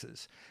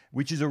cases,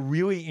 which is a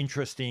really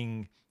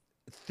interesting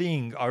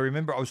thing. I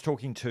remember I was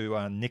talking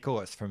to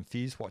Nicholas from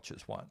Fuse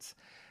Watches once,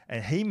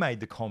 and he made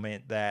the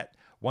comment that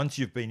once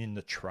you've been in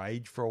the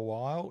trade for a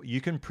while,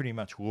 you can pretty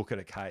much look at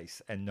a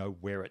case and know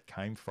where it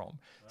came from,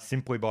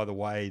 simply by the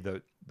way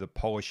the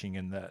polishing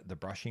and the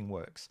brushing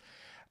works.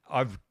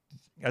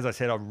 As I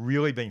said, I've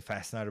really been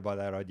fascinated by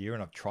that idea,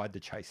 and I've tried to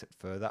chase it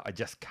further. I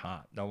just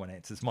can't. No one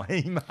answers my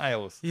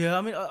emails. Yeah,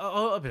 I mean,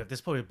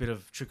 there's probably a bit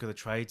of trick of the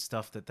trade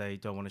stuff that they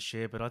don't want to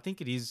share, but I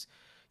think it is,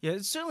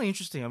 it's certainly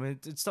interesting. I mean,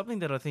 it's something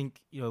that I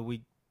think,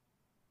 we,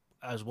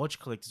 as watch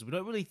collectors, we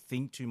don't really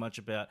think too much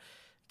about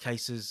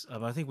cases.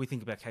 I think we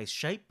think about case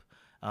shape.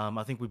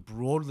 I think we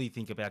broadly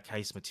think about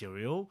case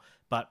material,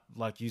 but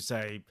like you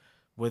say,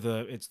 whether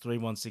it's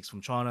 316 from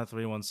China,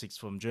 316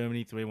 from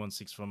Germany,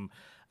 316 from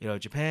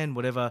Japan,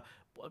 whatever,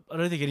 I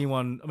don't think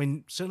anyone, I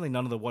mean, certainly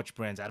none of the watch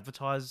brands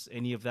advertise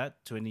any of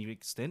that to any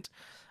extent.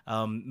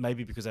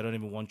 Maybe because they don't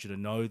even want you to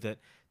know that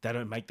they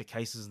don't make the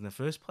cases in the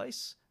first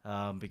place,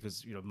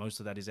 because most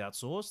of that is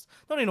outsourced.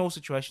 Not in all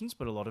situations,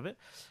 but a lot of it.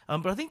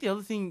 But I think the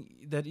other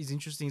thing that is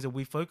interesting is that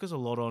we focus a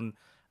lot on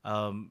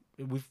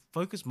we've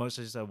focused most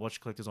as our watch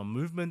collectors on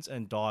movements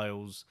and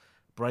dials,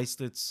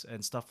 bracelets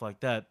and stuff like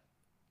that.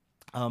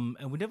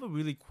 And we never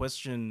really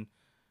question,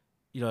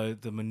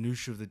 the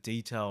minutiae of the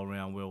detail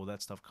around where all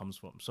that stuff comes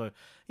from. So,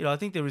 I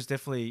think it's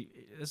definitely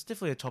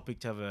a topic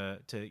to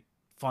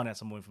find out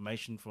some more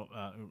information from,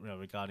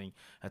 regarding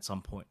at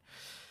some point.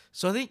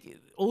 So I think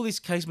all this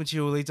case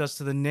material leads us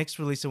to the next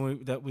release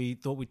that we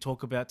thought we'd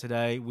talk about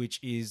today, which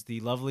is the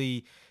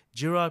lovely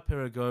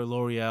Girard-Perregaux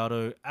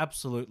Laureado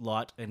Absolute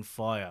Light and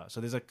Fire. So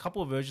there's a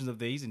couple of versions of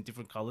these in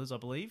different colors, I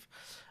believe.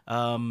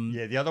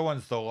 The other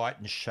one's the Light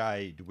and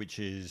Shade, which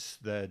is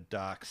the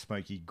dark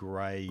smoky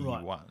grey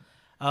one.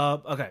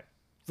 Okay.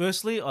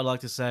 Firstly, I'd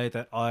like to say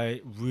that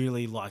I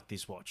really like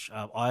this watch.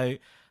 I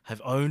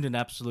have owned an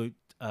Absolute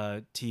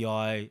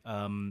TI,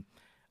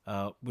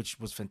 which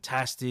was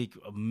fantastic,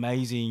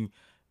 amazing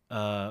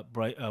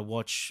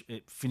watch.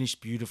 It finished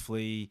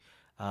beautifully,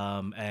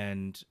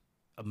 and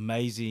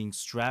amazing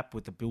strap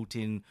with the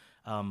built-in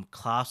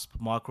clasp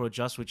micro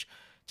adjust, which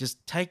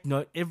just take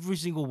note, every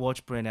single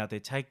watch brand out there,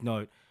 take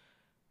note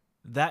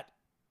that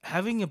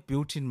having a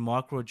built-in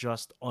micro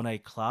adjust on a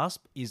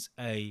clasp is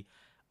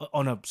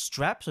on a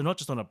strap, so not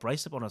just on a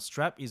bracelet, on a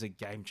strap, is a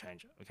game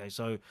changer. Okay,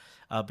 so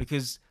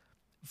because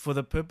for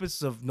the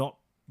purpose of not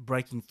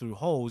breaking through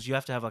holes, you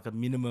have to have like a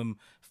minimum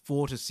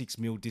 4 to 6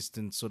 mil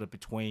distance sort of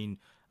between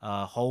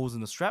holes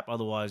in the strap,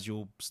 otherwise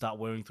you'll start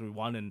wearing through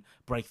one and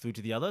break through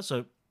to the other.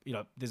 So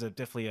there's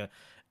definitely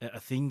a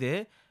thing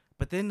there.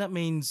 But then that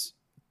means,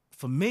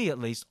 for me at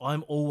least,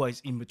 I'm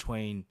always in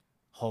between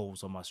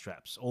holes on my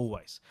straps,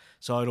 always.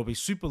 So it'll be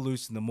super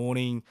loose in the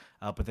morning,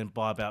 but then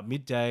by about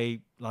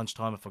midday,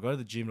 lunchtime, if I go to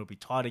the gym, it'll be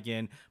tight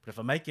again. But if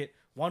I make it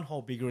one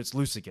hole bigger, it's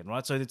loose again,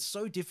 right? So it's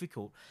so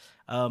difficult.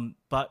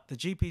 But the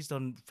GP's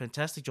done a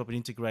fantastic job in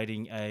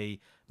integrating a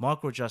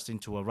micro adjust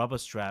into a rubber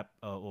strap,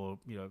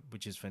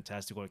 which is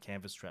fantastic, or a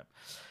canvas strap.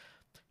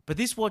 But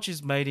this watch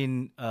is made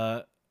in...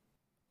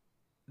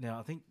 Now,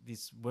 I think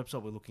this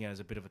website we're looking at is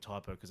a bit of a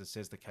typo because it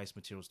says the case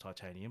material is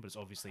titanium, but it's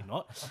obviously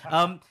not.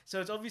 So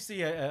it's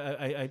obviously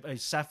a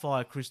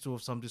sapphire crystal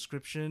of some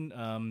description,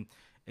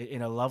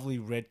 in a lovely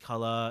red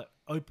color,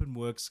 open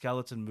work,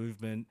 skeleton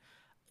movement.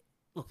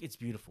 Look, it's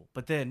beautiful.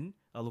 But then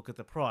I look at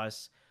the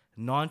price,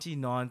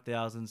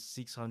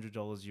 $99,600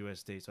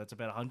 USD. So it's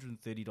about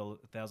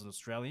 130,000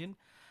 Australian.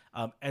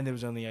 And there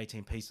was only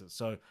 18 pieces.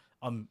 So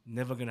I'm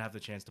never going to have the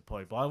chance to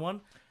probably buy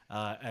one.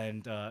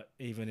 And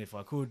even if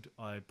I could,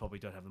 I probably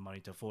don't have the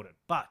money to afford it.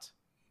 But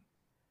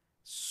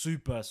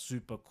super,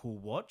 super cool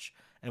watch.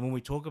 And when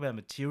we talk about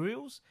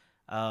materials,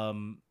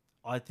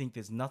 I think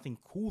there's nothing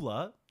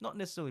cooler, not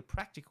necessarily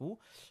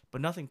practical,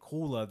 but nothing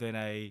cooler than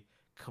a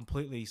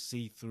completely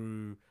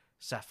see-through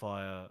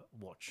sapphire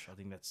watch. I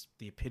think that's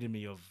the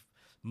epitome of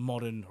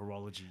modern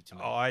horology to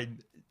me.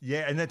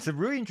 Yeah, and that's a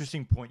really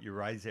interesting point you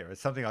raise there.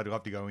 It's something I'd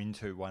love to go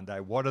into one day.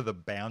 What are the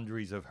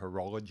boundaries of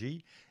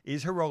horology?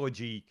 Is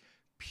horology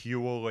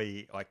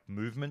purely like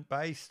movement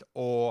based,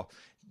 or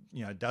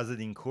does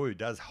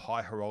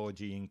high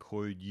horology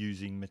include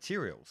using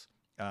materials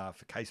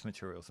for case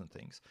materials and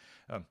things?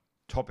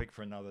 Topic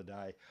for another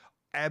day.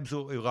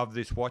 Absolutely love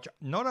this watch.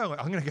 Not only,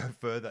 I'm going to go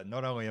further,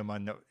 not only am I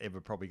not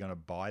ever probably going to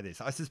buy this,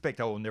 I suspect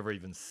I will never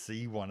even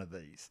see one of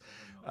these.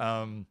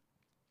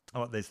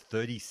 There's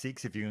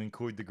 36 if you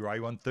include the grey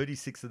one,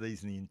 36 of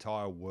these in the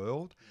entire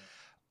world.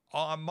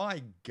 Yeah.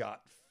 My gut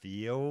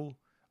feel,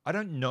 I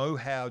don't know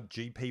how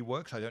GP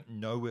works. I don't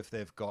know if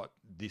they've got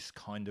this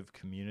kind of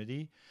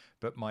community,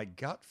 but my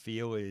gut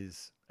feel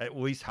is at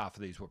least half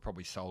of these were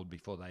probably sold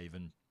before they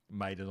even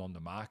made it on the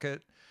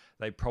market.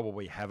 They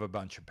probably have a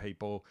bunch of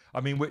people.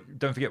 I mean,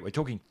 don't forget, we're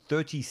talking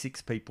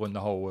 36 people in the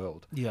whole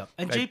world. Yeah,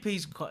 and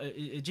GP's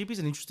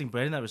an interesting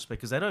brand in that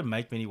respect because they don't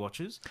make many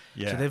watches.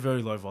 Yeah. So they're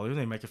very low volume.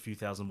 They make a few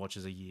thousand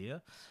watches a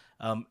year.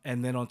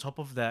 And then on top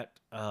of that,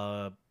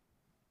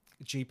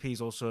 GP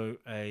is also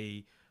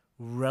a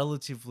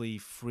relatively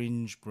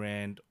fringe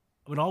brand.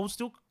 I mean, I would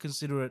still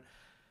consider it...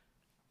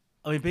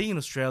 I mean, being in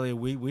Australia,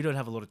 we don't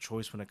have a lot of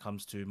choice when it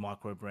comes to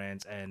micro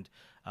brands and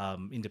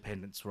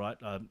independents, right?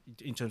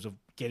 In terms of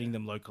getting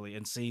them locally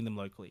and seeing them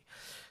locally.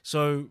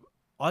 So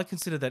I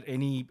consider that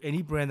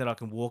any brand that I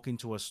can walk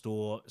into a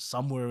store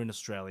somewhere in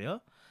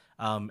Australia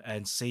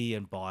and see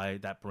and buy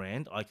that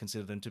brand, I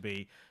consider them to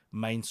be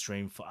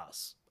mainstream for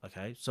us.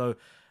 Okay, so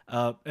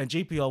and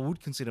GP I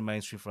would consider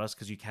mainstream for us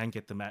because you can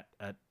get them at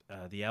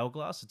the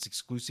Hourglass. It's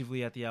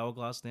exclusively at the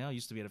Hourglass now. It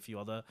used to be at a few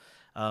other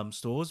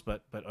stores,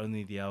 but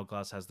only the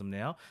Hourglass has them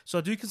now. So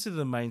I do consider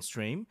them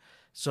mainstream.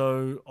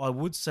 So I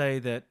would say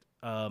that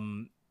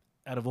out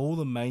of all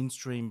the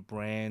mainstream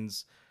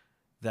brands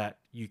that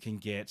you can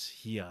get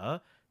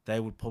here, they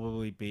would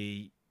probably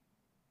be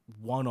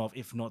one of,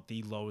 if not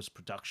the lowest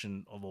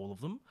production of all of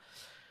them.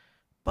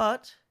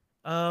 But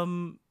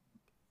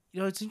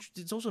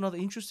it's also another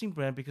interesting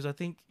brand because I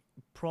think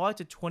prior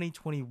to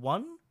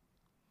 2021,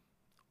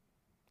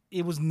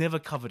 it was never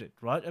coveted,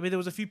 right? I mean, there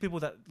was a few people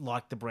that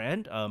liked the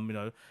brand, and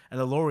the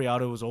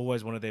Laureato was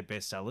always one of their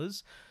best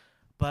sellers.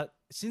 But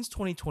since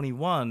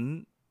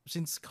 2021,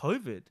 since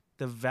COVID,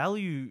 the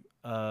value,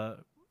 A,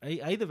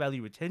 the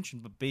value retention,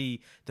 but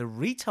B, the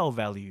retail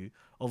value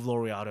of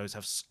Laureatos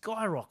have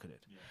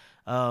skyrocketed.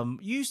 Yeah.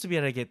 You used to be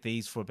able to get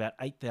these for about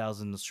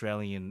 8,000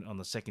 Australian on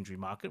the secondary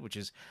market, which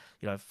is,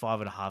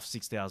 5,500,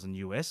 6,000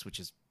 US, which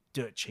is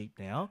dirt cheap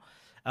now.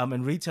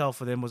 And retail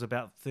for them was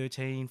about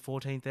 13,000,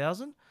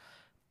 14,000.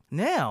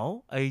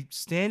 Now, a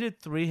standard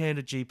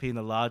three-handed GP in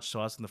the large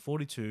size in the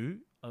 42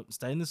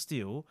 stainless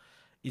steel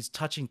is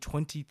touching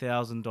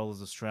 $20,000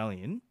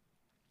 Australian.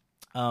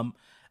 And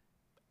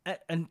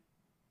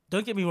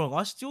don't get me wrong,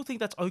 I still think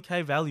that's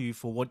okay value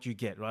for what you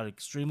get, right?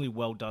 Extremely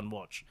well done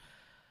watch.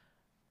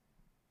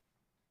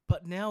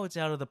 But now it's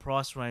out of the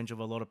price range of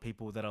a lot of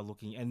people that are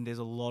looking, and there's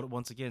a lot,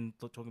 once again,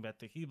 talking about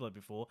the Hublot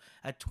before,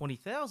 at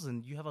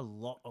 20,000, you have a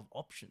lot of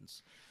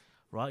options,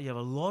 right? You have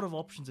a lot of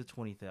options at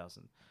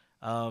 20,000.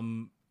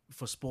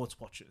 For sports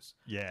watches.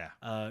 Yeah.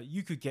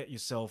 You could get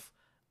yourself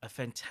a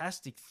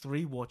fantastic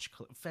three-watch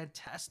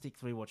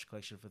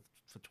collection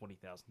for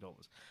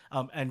 $20,000.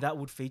 And that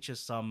would feature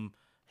some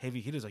heavy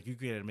hitters. Like you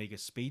could get an Omega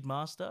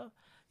Speedmaster,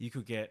 you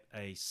could get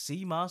a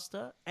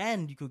Seamaster,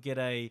 and you could get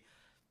a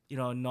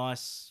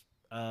nice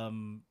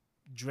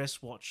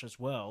dress watch as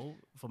well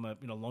from a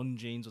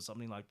Longines or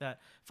something like that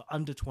for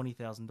under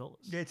 $20,000.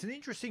 Yeah, it's an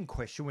interesting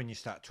question when you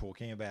start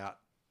talking about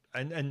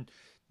and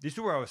this is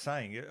where I was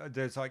saying,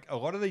 there's like a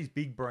lot of these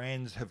big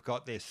brands have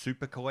got their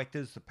super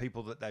collectors, the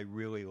people that they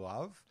really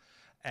love.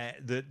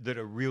 that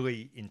are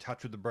really in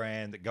touch with the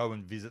brand, that go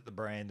and visit the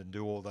brand and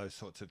do all those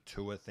sorts of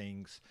tour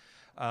things.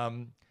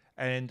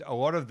 And a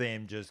lot of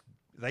them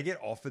they get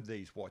offered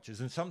these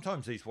watches, and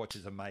sometimes these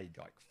watches are made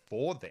like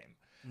for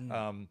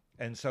them.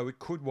 And so it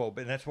could well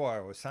be, and that's why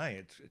I was saying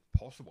it's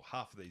possible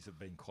half of these have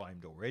been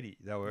claimed already.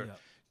 They were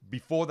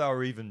before they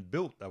were even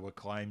built, they were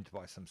claimed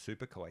by some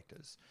super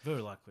collectors.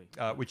 Very likely.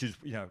 Which is,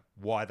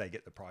 why they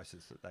get the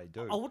prices that they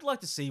do. I would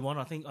like to see one.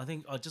 I think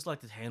I'd just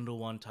like to handle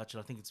one, touch it.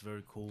 I think it's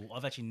very cool.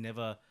 I've actually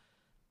never,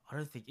 I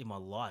don't think in my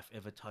life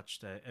ever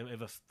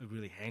ever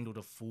really handled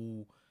a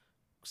full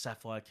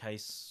sapphire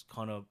case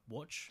kind of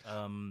watch.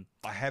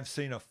 I have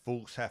seen a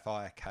full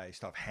sapphire case.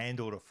 I've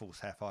handled a full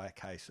sapphire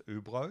case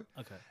Hublot.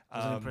 Okay.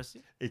 Was it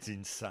impressive? It's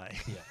insane.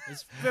 Yeah,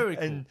 it's very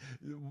cool. And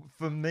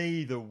for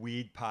me, the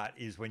weird part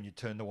is when you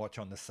turn the watch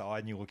on the side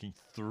and you're looking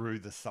through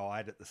the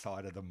side at the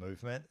side of the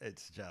movement.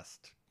 It's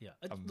just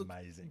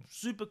amazing.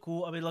 Super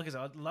cool. I mean, like I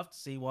said, I'd love to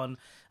see one.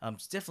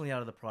 It's definitely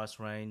out of the price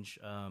range.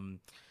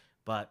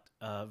 But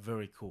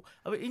very cool.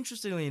 I mean,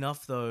 interestingly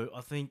enough, though, I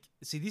think,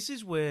 this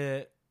is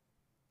where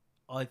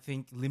I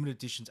think limited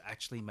editions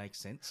actually make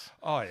sense.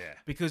 Oh yeah,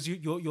 because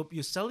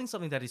you're selling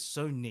something that is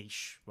so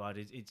niche, right?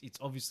 It's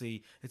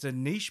obviously it's a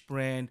niche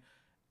brand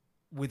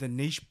with a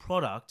niche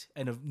product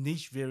and a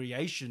niche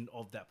variation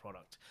of that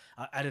product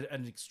at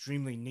an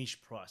extremely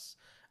niche price.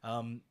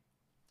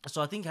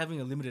 So I think having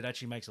a limited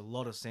actually makes a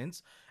lot of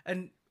sense,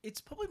 and it's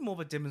probably more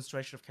of a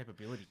demonstration of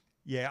capability.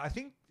 Yeah, I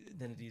think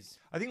than it is.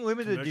 I think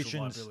limited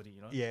commercial editions. viability,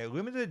 Yeah,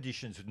 limited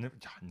editions.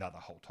 Another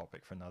whole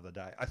topic for another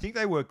day. I think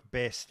they work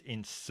best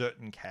in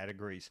certain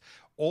categories,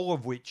 all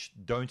of which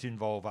don't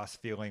involve us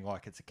feeling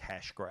like it's a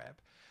cash grab.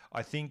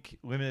 I think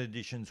limited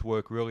editions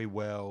work really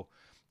well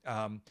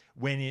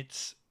when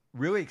it's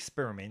really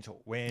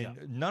experimental.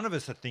 When none of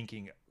us are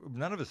thinking,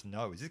 none of us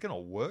know, is this going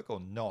to work or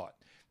not?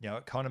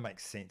 It kind of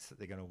makes sense that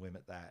they're going to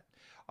limit that.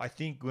 I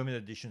think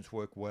limited editions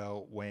work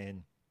well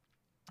when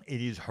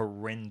it is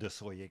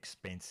horrendously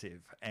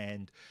expensive,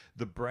 and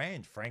the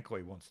brand,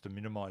 frankly, wants to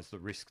minimize the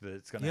risk that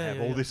it's going to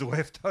have all this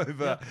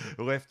leftover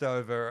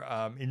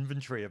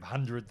inventory of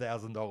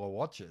 $100,000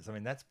 watches. I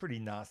mean, that's pretty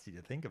nasty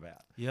to think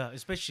about. Yeah,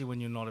 especially when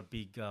you're not a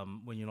big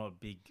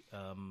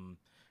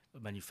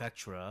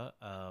manufacturer.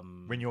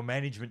 When your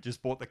management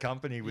just bought the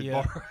company with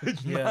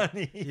borrowed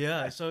money.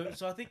 Yeah. So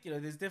I think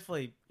there's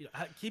definitely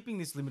keeping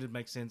this limited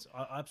makes sense.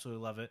 I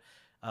absolutely love it.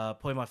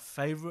 Probably my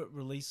favorite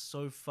release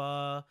so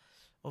far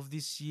of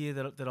this year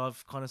that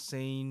I've kind of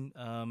seen,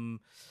 and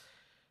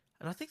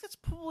I think that's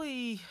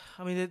probably.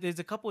 I mean, there's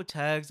a couple of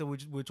tags that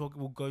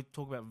we'll go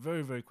talk about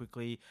very, very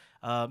quickly.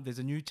 There's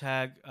a new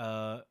tag,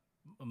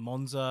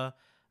 Monza,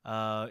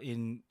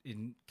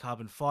 in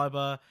carbon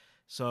fiber.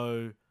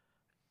 So,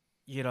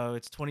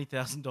 it's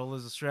 $20,000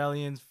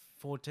 Australian,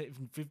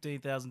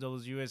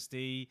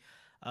 $15,000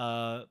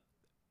 USD.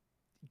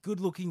 Good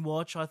looking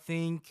watch, I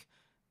think.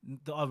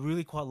 I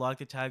really quite like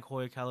the Tag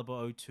Heuer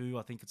Caliber 02.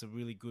 I think it's a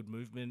really good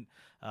movement,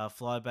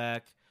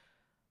 flyback.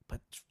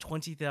 But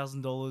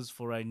 $20,000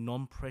 for a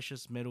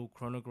non-precious metal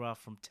chronograph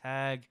from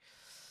Tag.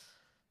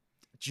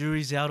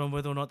 Jury's out on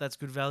whether or not that's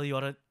good value. I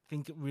don't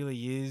think it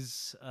really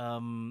is. I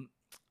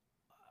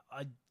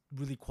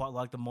really quite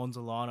like the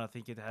Monza line. I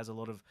think it has a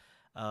lot of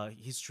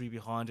history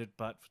behind it.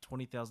 But for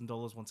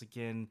 $20,000, once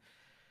again,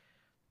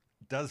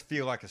 does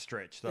feel like a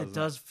stretch, doesn't it? It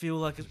does feel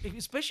like,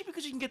 especially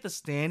because you can get the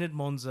standard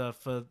Monza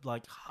for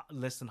like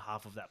less than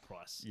half of that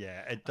price.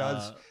 Yeah, it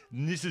does.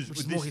 Which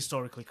is more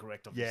historically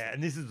correct, obviously. Yeah,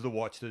 and this is the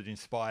watch that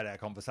inspired our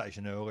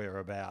conversation earlier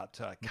about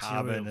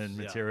carbon and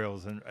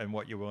materials and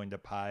what you're willing to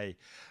pay.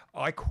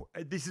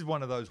 This is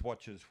one of those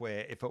watches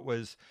where if it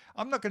was,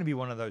 I'm not going to be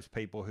one of those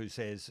people who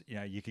says,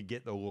 you could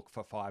get the look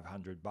for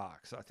 $500.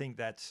 I think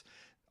that's,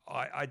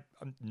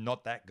 I'm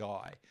not that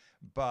guy,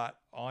 but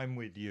I'm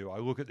with you. I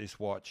look at this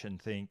watch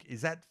and think,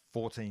 is that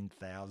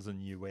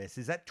 $14,000 US?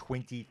 Is that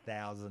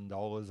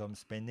 $20,000 I'm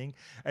spending?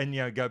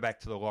 And, go back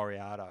to the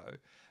Laureato.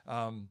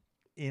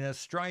 In a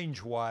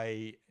strange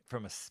way,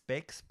 from a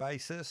specs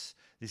basis,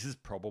 this is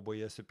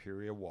probably a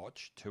superior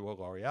watch to a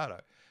Laureato,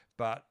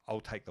 but I'll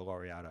take the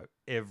Laureato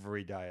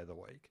every day of the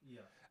week. Yeah.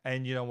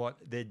 And you know what?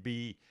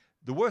 The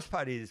worst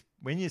part is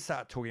when you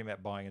start talking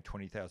about buying a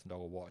 $20,000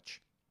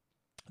 watch,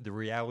 the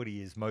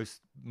reality is most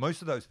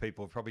of those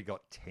people have probably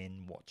got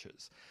 10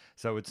 watches.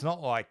 So it's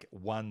not like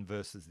one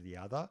versus the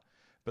other.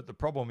 But the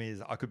problem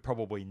is I could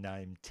probably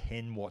name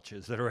 10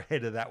 watches that are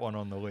ahead of that one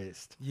on the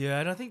list. Yeah,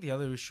 and I think the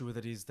other issue with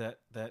it is that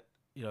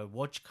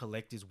watch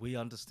collectors, we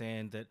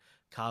understand that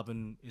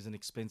carbon is an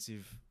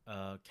expensive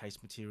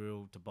case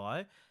material to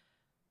buy.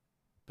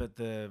 But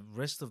the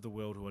rest of the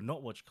world who are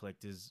not watch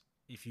collectors,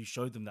 if you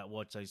showed them that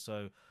watch, they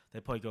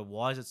probably go,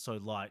 why is it so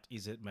light?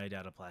 Is it made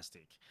out of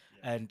plastic?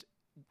 Yeah. And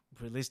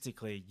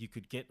realistically, you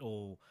could get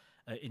all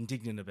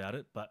indignant about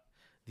it, but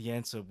the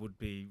answer would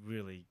be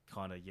really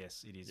kind of,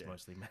 yes, it is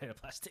mostly made of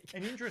plastic.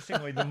 And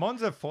interestingly, the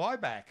Monza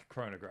flyback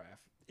chronograph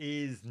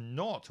is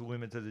not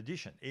limited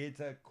edition. It's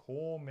a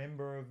core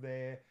member of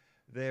their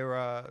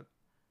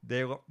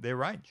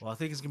range. Well, I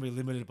think it's going to be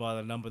limited by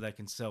the number they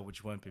can sell,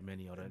 which won't be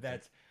many, I don't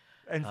think.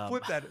 And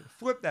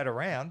flip that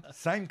around,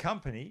 same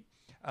company,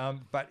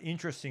 but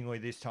interestingly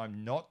this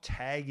time not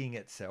tagging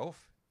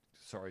itself.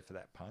 Sorry for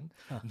that pun.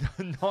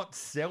 Not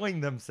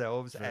selling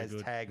themselves as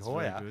good. Tag It's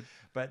very Heuer, good.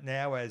 but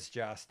now as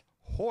just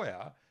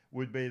Heuer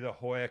would be the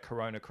Heuer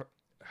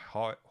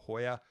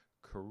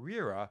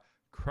Carrera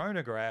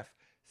Chronograph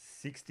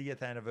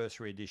 60th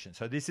anniversary edition.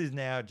 So this is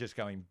now just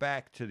going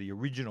back to the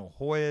original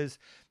Heuers,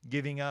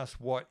 giving us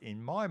what,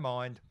 in my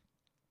mind,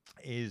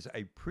 is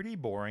a pretty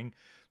boring,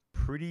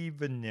 pretty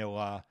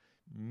vanilla,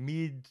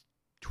 mid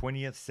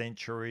 20th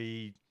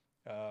century.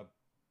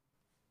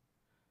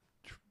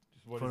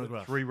 What is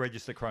it? 3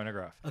 register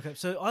chronograph. Okay,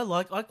 so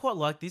I quite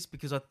like this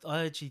because I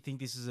actually think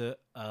this is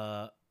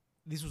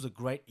this was a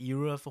great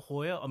era for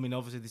Heuer. I mean,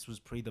 obviously this was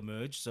pre the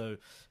merge, so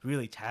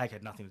really Tag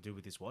had nothing to do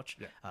with this watch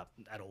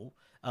at all.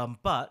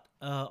 But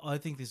I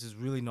think this is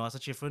really nice.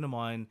 Actually, a friend of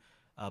mine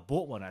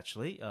bought one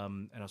actually,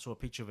 and I saw a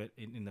picture of it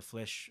in the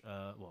flesh.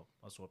 Well,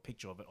 I saw a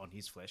picture of it on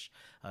his flesh,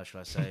 should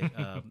I say,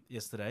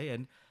 yesterday,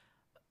 and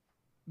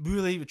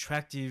really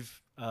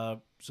attractive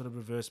sort of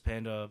reverse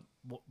panda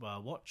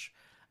watch.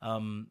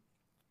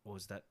 Or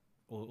is that,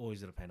 or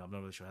is it a panda? I'm not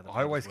really sure how that.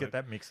 I always get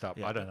that mixed up.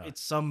 Yeah, I don't know.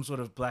 It's some sort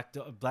of black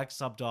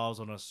subdials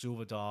on a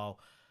silver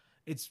dial.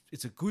 It's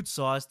a good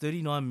size,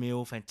 39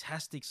 mil,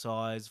 fantastic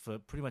size for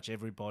pretty much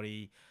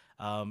everybody.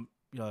 Same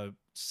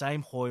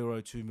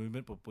Heuer 02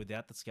 movement, but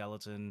without the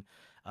skeleton.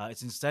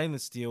 It's in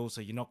stainless steel, so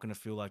you're not going to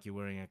feel like you're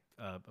wearing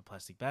a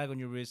plastic bag on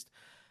your wrist.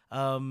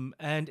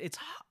 And it's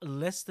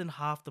less than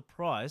half the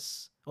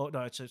price. Oh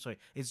no, sorry,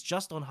 it's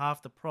just on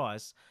half the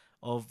price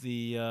of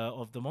the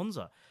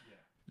Monza. Yeah.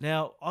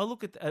 Now I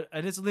look at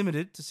and it's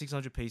limited to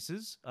 600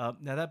 pieces.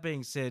 Now that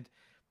being said,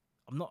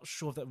 I'm not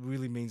sure if that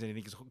really means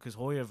anything because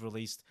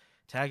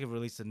Tag have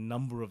released a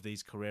number of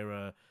these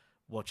Carrera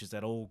watches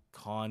that all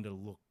kind of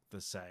look the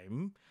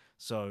same.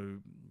 So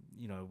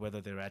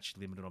whether they're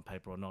actually limited on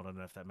paper or not, I don't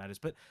know if that matters.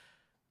 But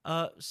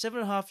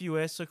 $7.5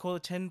 US, so call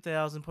it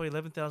 10,000, probably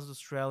 11,000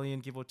 Australian,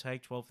 give or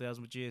take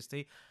 12,000 with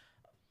GST.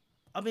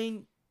 I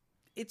mean,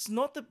 it's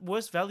not the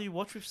worst value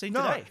watch we've seen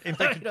today. In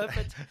fact,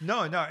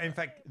 no. In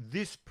fact,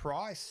 this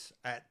price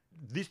at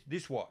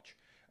this watch,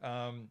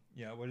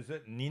 what is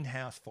it? An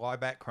in-house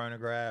flyback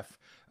chronograph,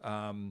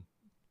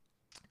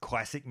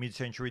 classic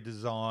mid-century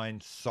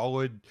design,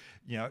 solid,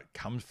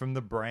 comes from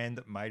the brand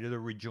that made it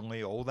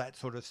originally, all that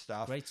sort of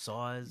stuff. Great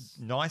size.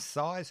 Nice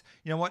size.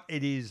 You know what?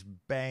 It is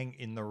bang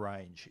in the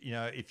range.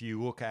 If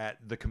you look at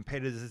the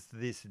competitors to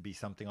this, it'd be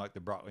something like the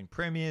Breitling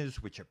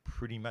Premiers, which are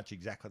pretty much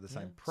exactly the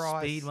same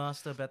price.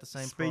 Speedmaster about the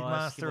same price.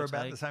 Speedmaster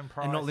about the same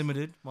price. And not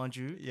limited, mind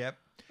you. Yep.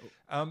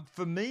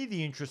 For me,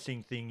 the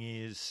interesting thing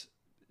is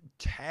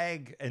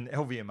Tag and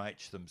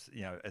LVMH,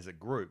 as a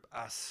group,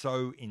 are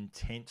so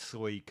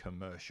intensely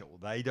commercial.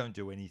 They don't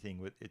do anything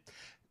with it.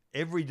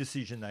 Every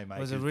decision they make.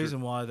 There's a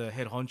reason why the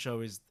head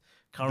honcho is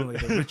currently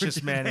the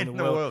richest man in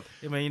the world.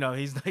 I mean,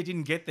 they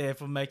didn't get there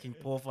from making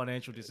poor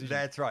financial decisions.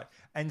 That's right.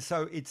 And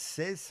so it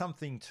says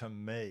something to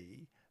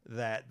me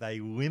that they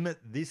limit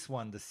this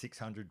one to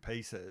 600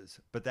 pieces,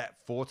 but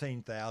that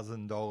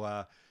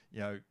 $14,000,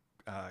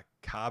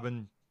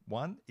 carbon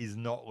one is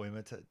not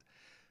limited.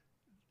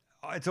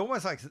 It's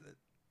almost like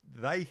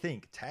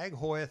Tag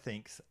Heuer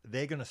thinks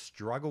they're going to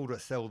struggle to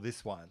sell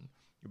this one,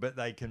 but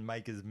they can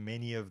make as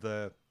many of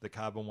the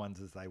carbon ones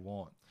as they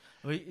want.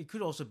 Well, it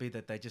could also be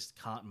that they just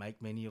can't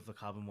make many of the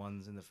carbon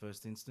ones in the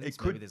first instance.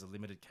 Maybe there's a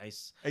limited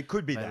case. It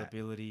could be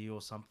availability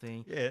or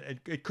something. Yeah,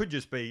 it could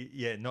just be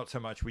not so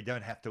much. We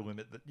don't have to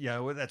limit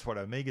that's what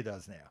Omega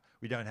does now.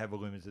 We don't have a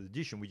limited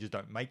edition. We just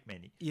don't make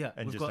many. Yeah,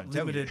 and we've just got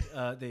don't limited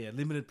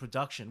limited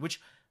production, which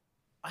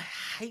I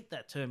hate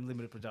that term,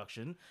 limited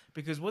production,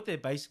 because what they're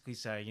basically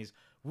saying is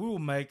we will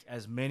make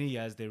as many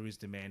as there is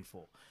demand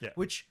for,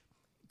 which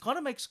kind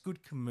of makes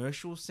good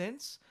commercial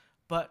sense,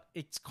 but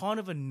it's kind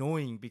of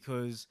annoying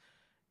because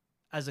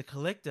as a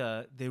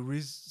collector, there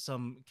is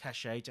some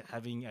cachet to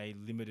having a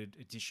limited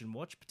edition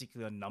watch,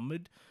 particularly a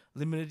numbered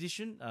limited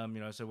edition.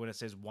 So when it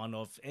says one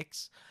of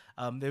X,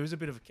 there is a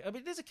bit of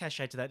there's a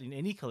cachet to that in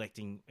any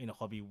collecting in a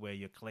hobby where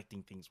you're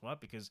collecting things, right?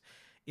 Because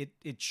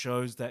it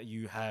shows that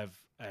you have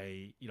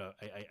a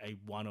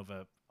one of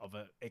a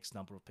X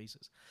number of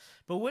pieces.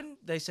 But when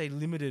they say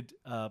limited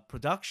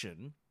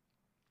production,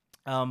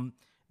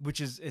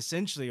 which is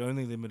essentially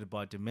only limited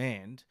by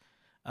demand,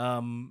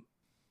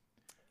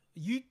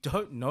 you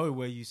don't know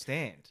where you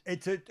stand.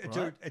 It's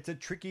a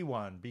tricky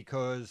one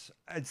because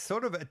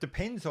it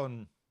depends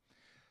on,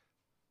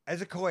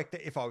 as a collector,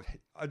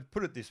 I'd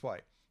put it this way,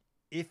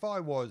 if I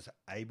was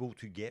able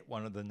to get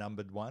one of the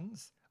numbered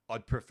ones,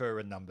 I'd prefer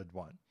a numbered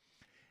one.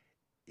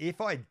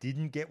 If I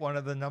didn't get one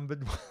of the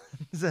numbered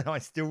ones and I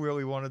still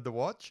really wanted the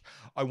watch,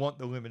 I want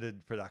the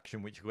limited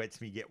production, which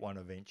lets me get one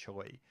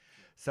eventually.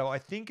 So I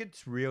think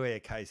it's really a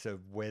case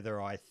of whether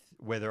I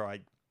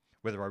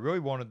really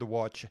wanted the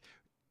watch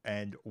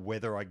and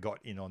whether I got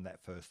in on that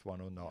first one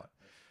or not.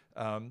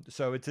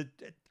 So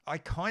I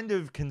kind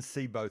of can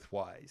see both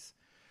ways.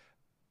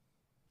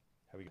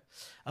 How we go?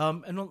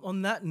 And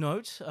on that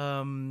note,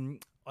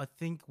 I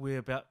think we're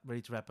about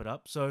ready to wrap it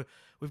up. So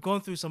we've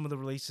gone through some of the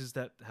releases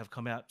that have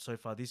come out so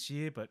far this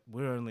year, but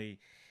we're only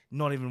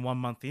not even 1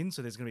 month in,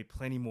 so there's going to be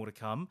plenty more to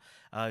come,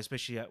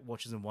 especially at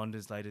Watches and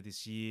Wonders later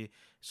this year.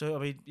 So I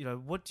mean,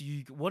 what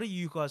are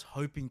you guys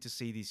hoping to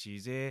see this year?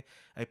 Is there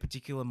a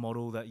particular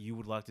model that you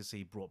would like to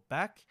see brought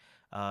back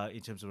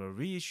in terms of a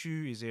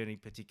reissue? Is there any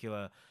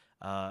particular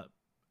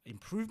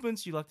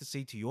improvements you'd like to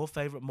see to your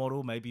favorite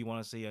model? Maybe you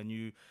want to see a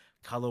new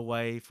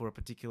colorway for a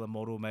particular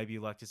model. Maybe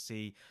you'd like to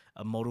see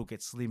a model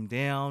get slimmed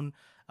down.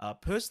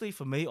 Personally,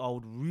 for me, I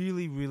would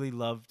really, really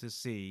love to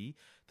see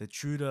the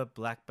Tudor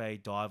Black Bay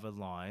Diver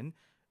line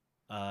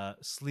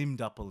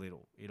slimmed up a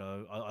little.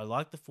 I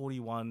like the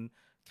 41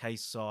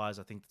 case size.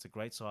 I think it's a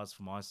great size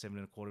for my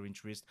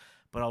 7.25-inch wrist,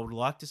 but I would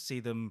like to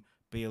see them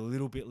be a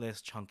little bit less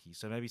chunky.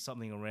 So maybe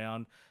something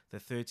around the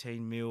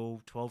 13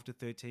 mil, 12 to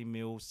 13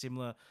 mil,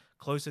 similar,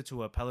 closer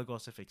to a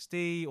Pelagos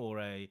FXD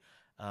or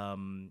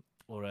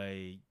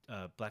a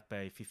Black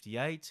Bay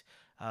 58,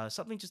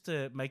 something just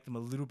to make them a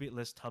little bit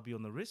less tubby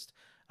on the wrist.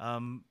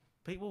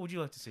 Pete, what would you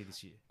like to see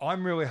this year?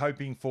 I'm really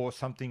hoping for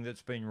something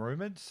that's been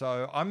rumored.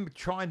 So I'm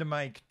trying to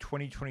make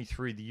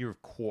 2023 the year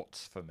of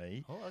quartz for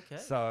me. Oh,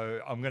 okay. So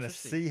I'm going to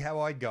see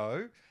how I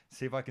go,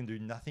 see if I can do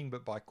nothing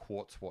but buy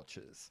quartz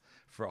watches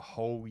for a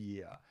whole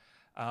year.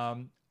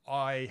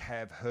 I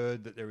have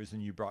heard that there is a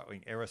new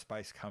Breitling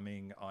Aerospace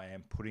coming. I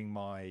am putting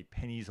my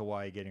pennies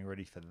away, getting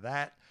ready for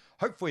that.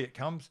 Hopefully it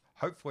comes.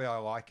 Hopefully I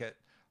like it.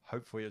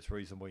 Hopefully it's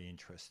reasonably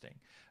interesting.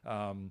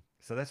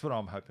 So that's what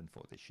I'm hoping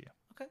for this year.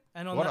 Okay.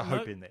 And on what that a hope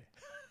note, in there.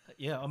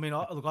 Yeah, I mean,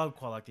 I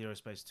quite like the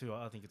Aerospace too.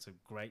 I think it's a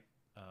great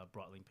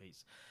Breitling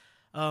piece.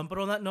 But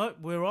on that note,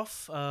 we're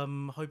off.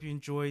 Hope you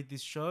enjoyed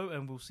this show,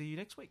 and we'll see you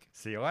next week.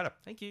 See you later.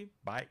 Thank you.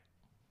 Bye.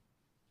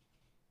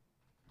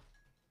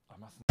 I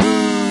must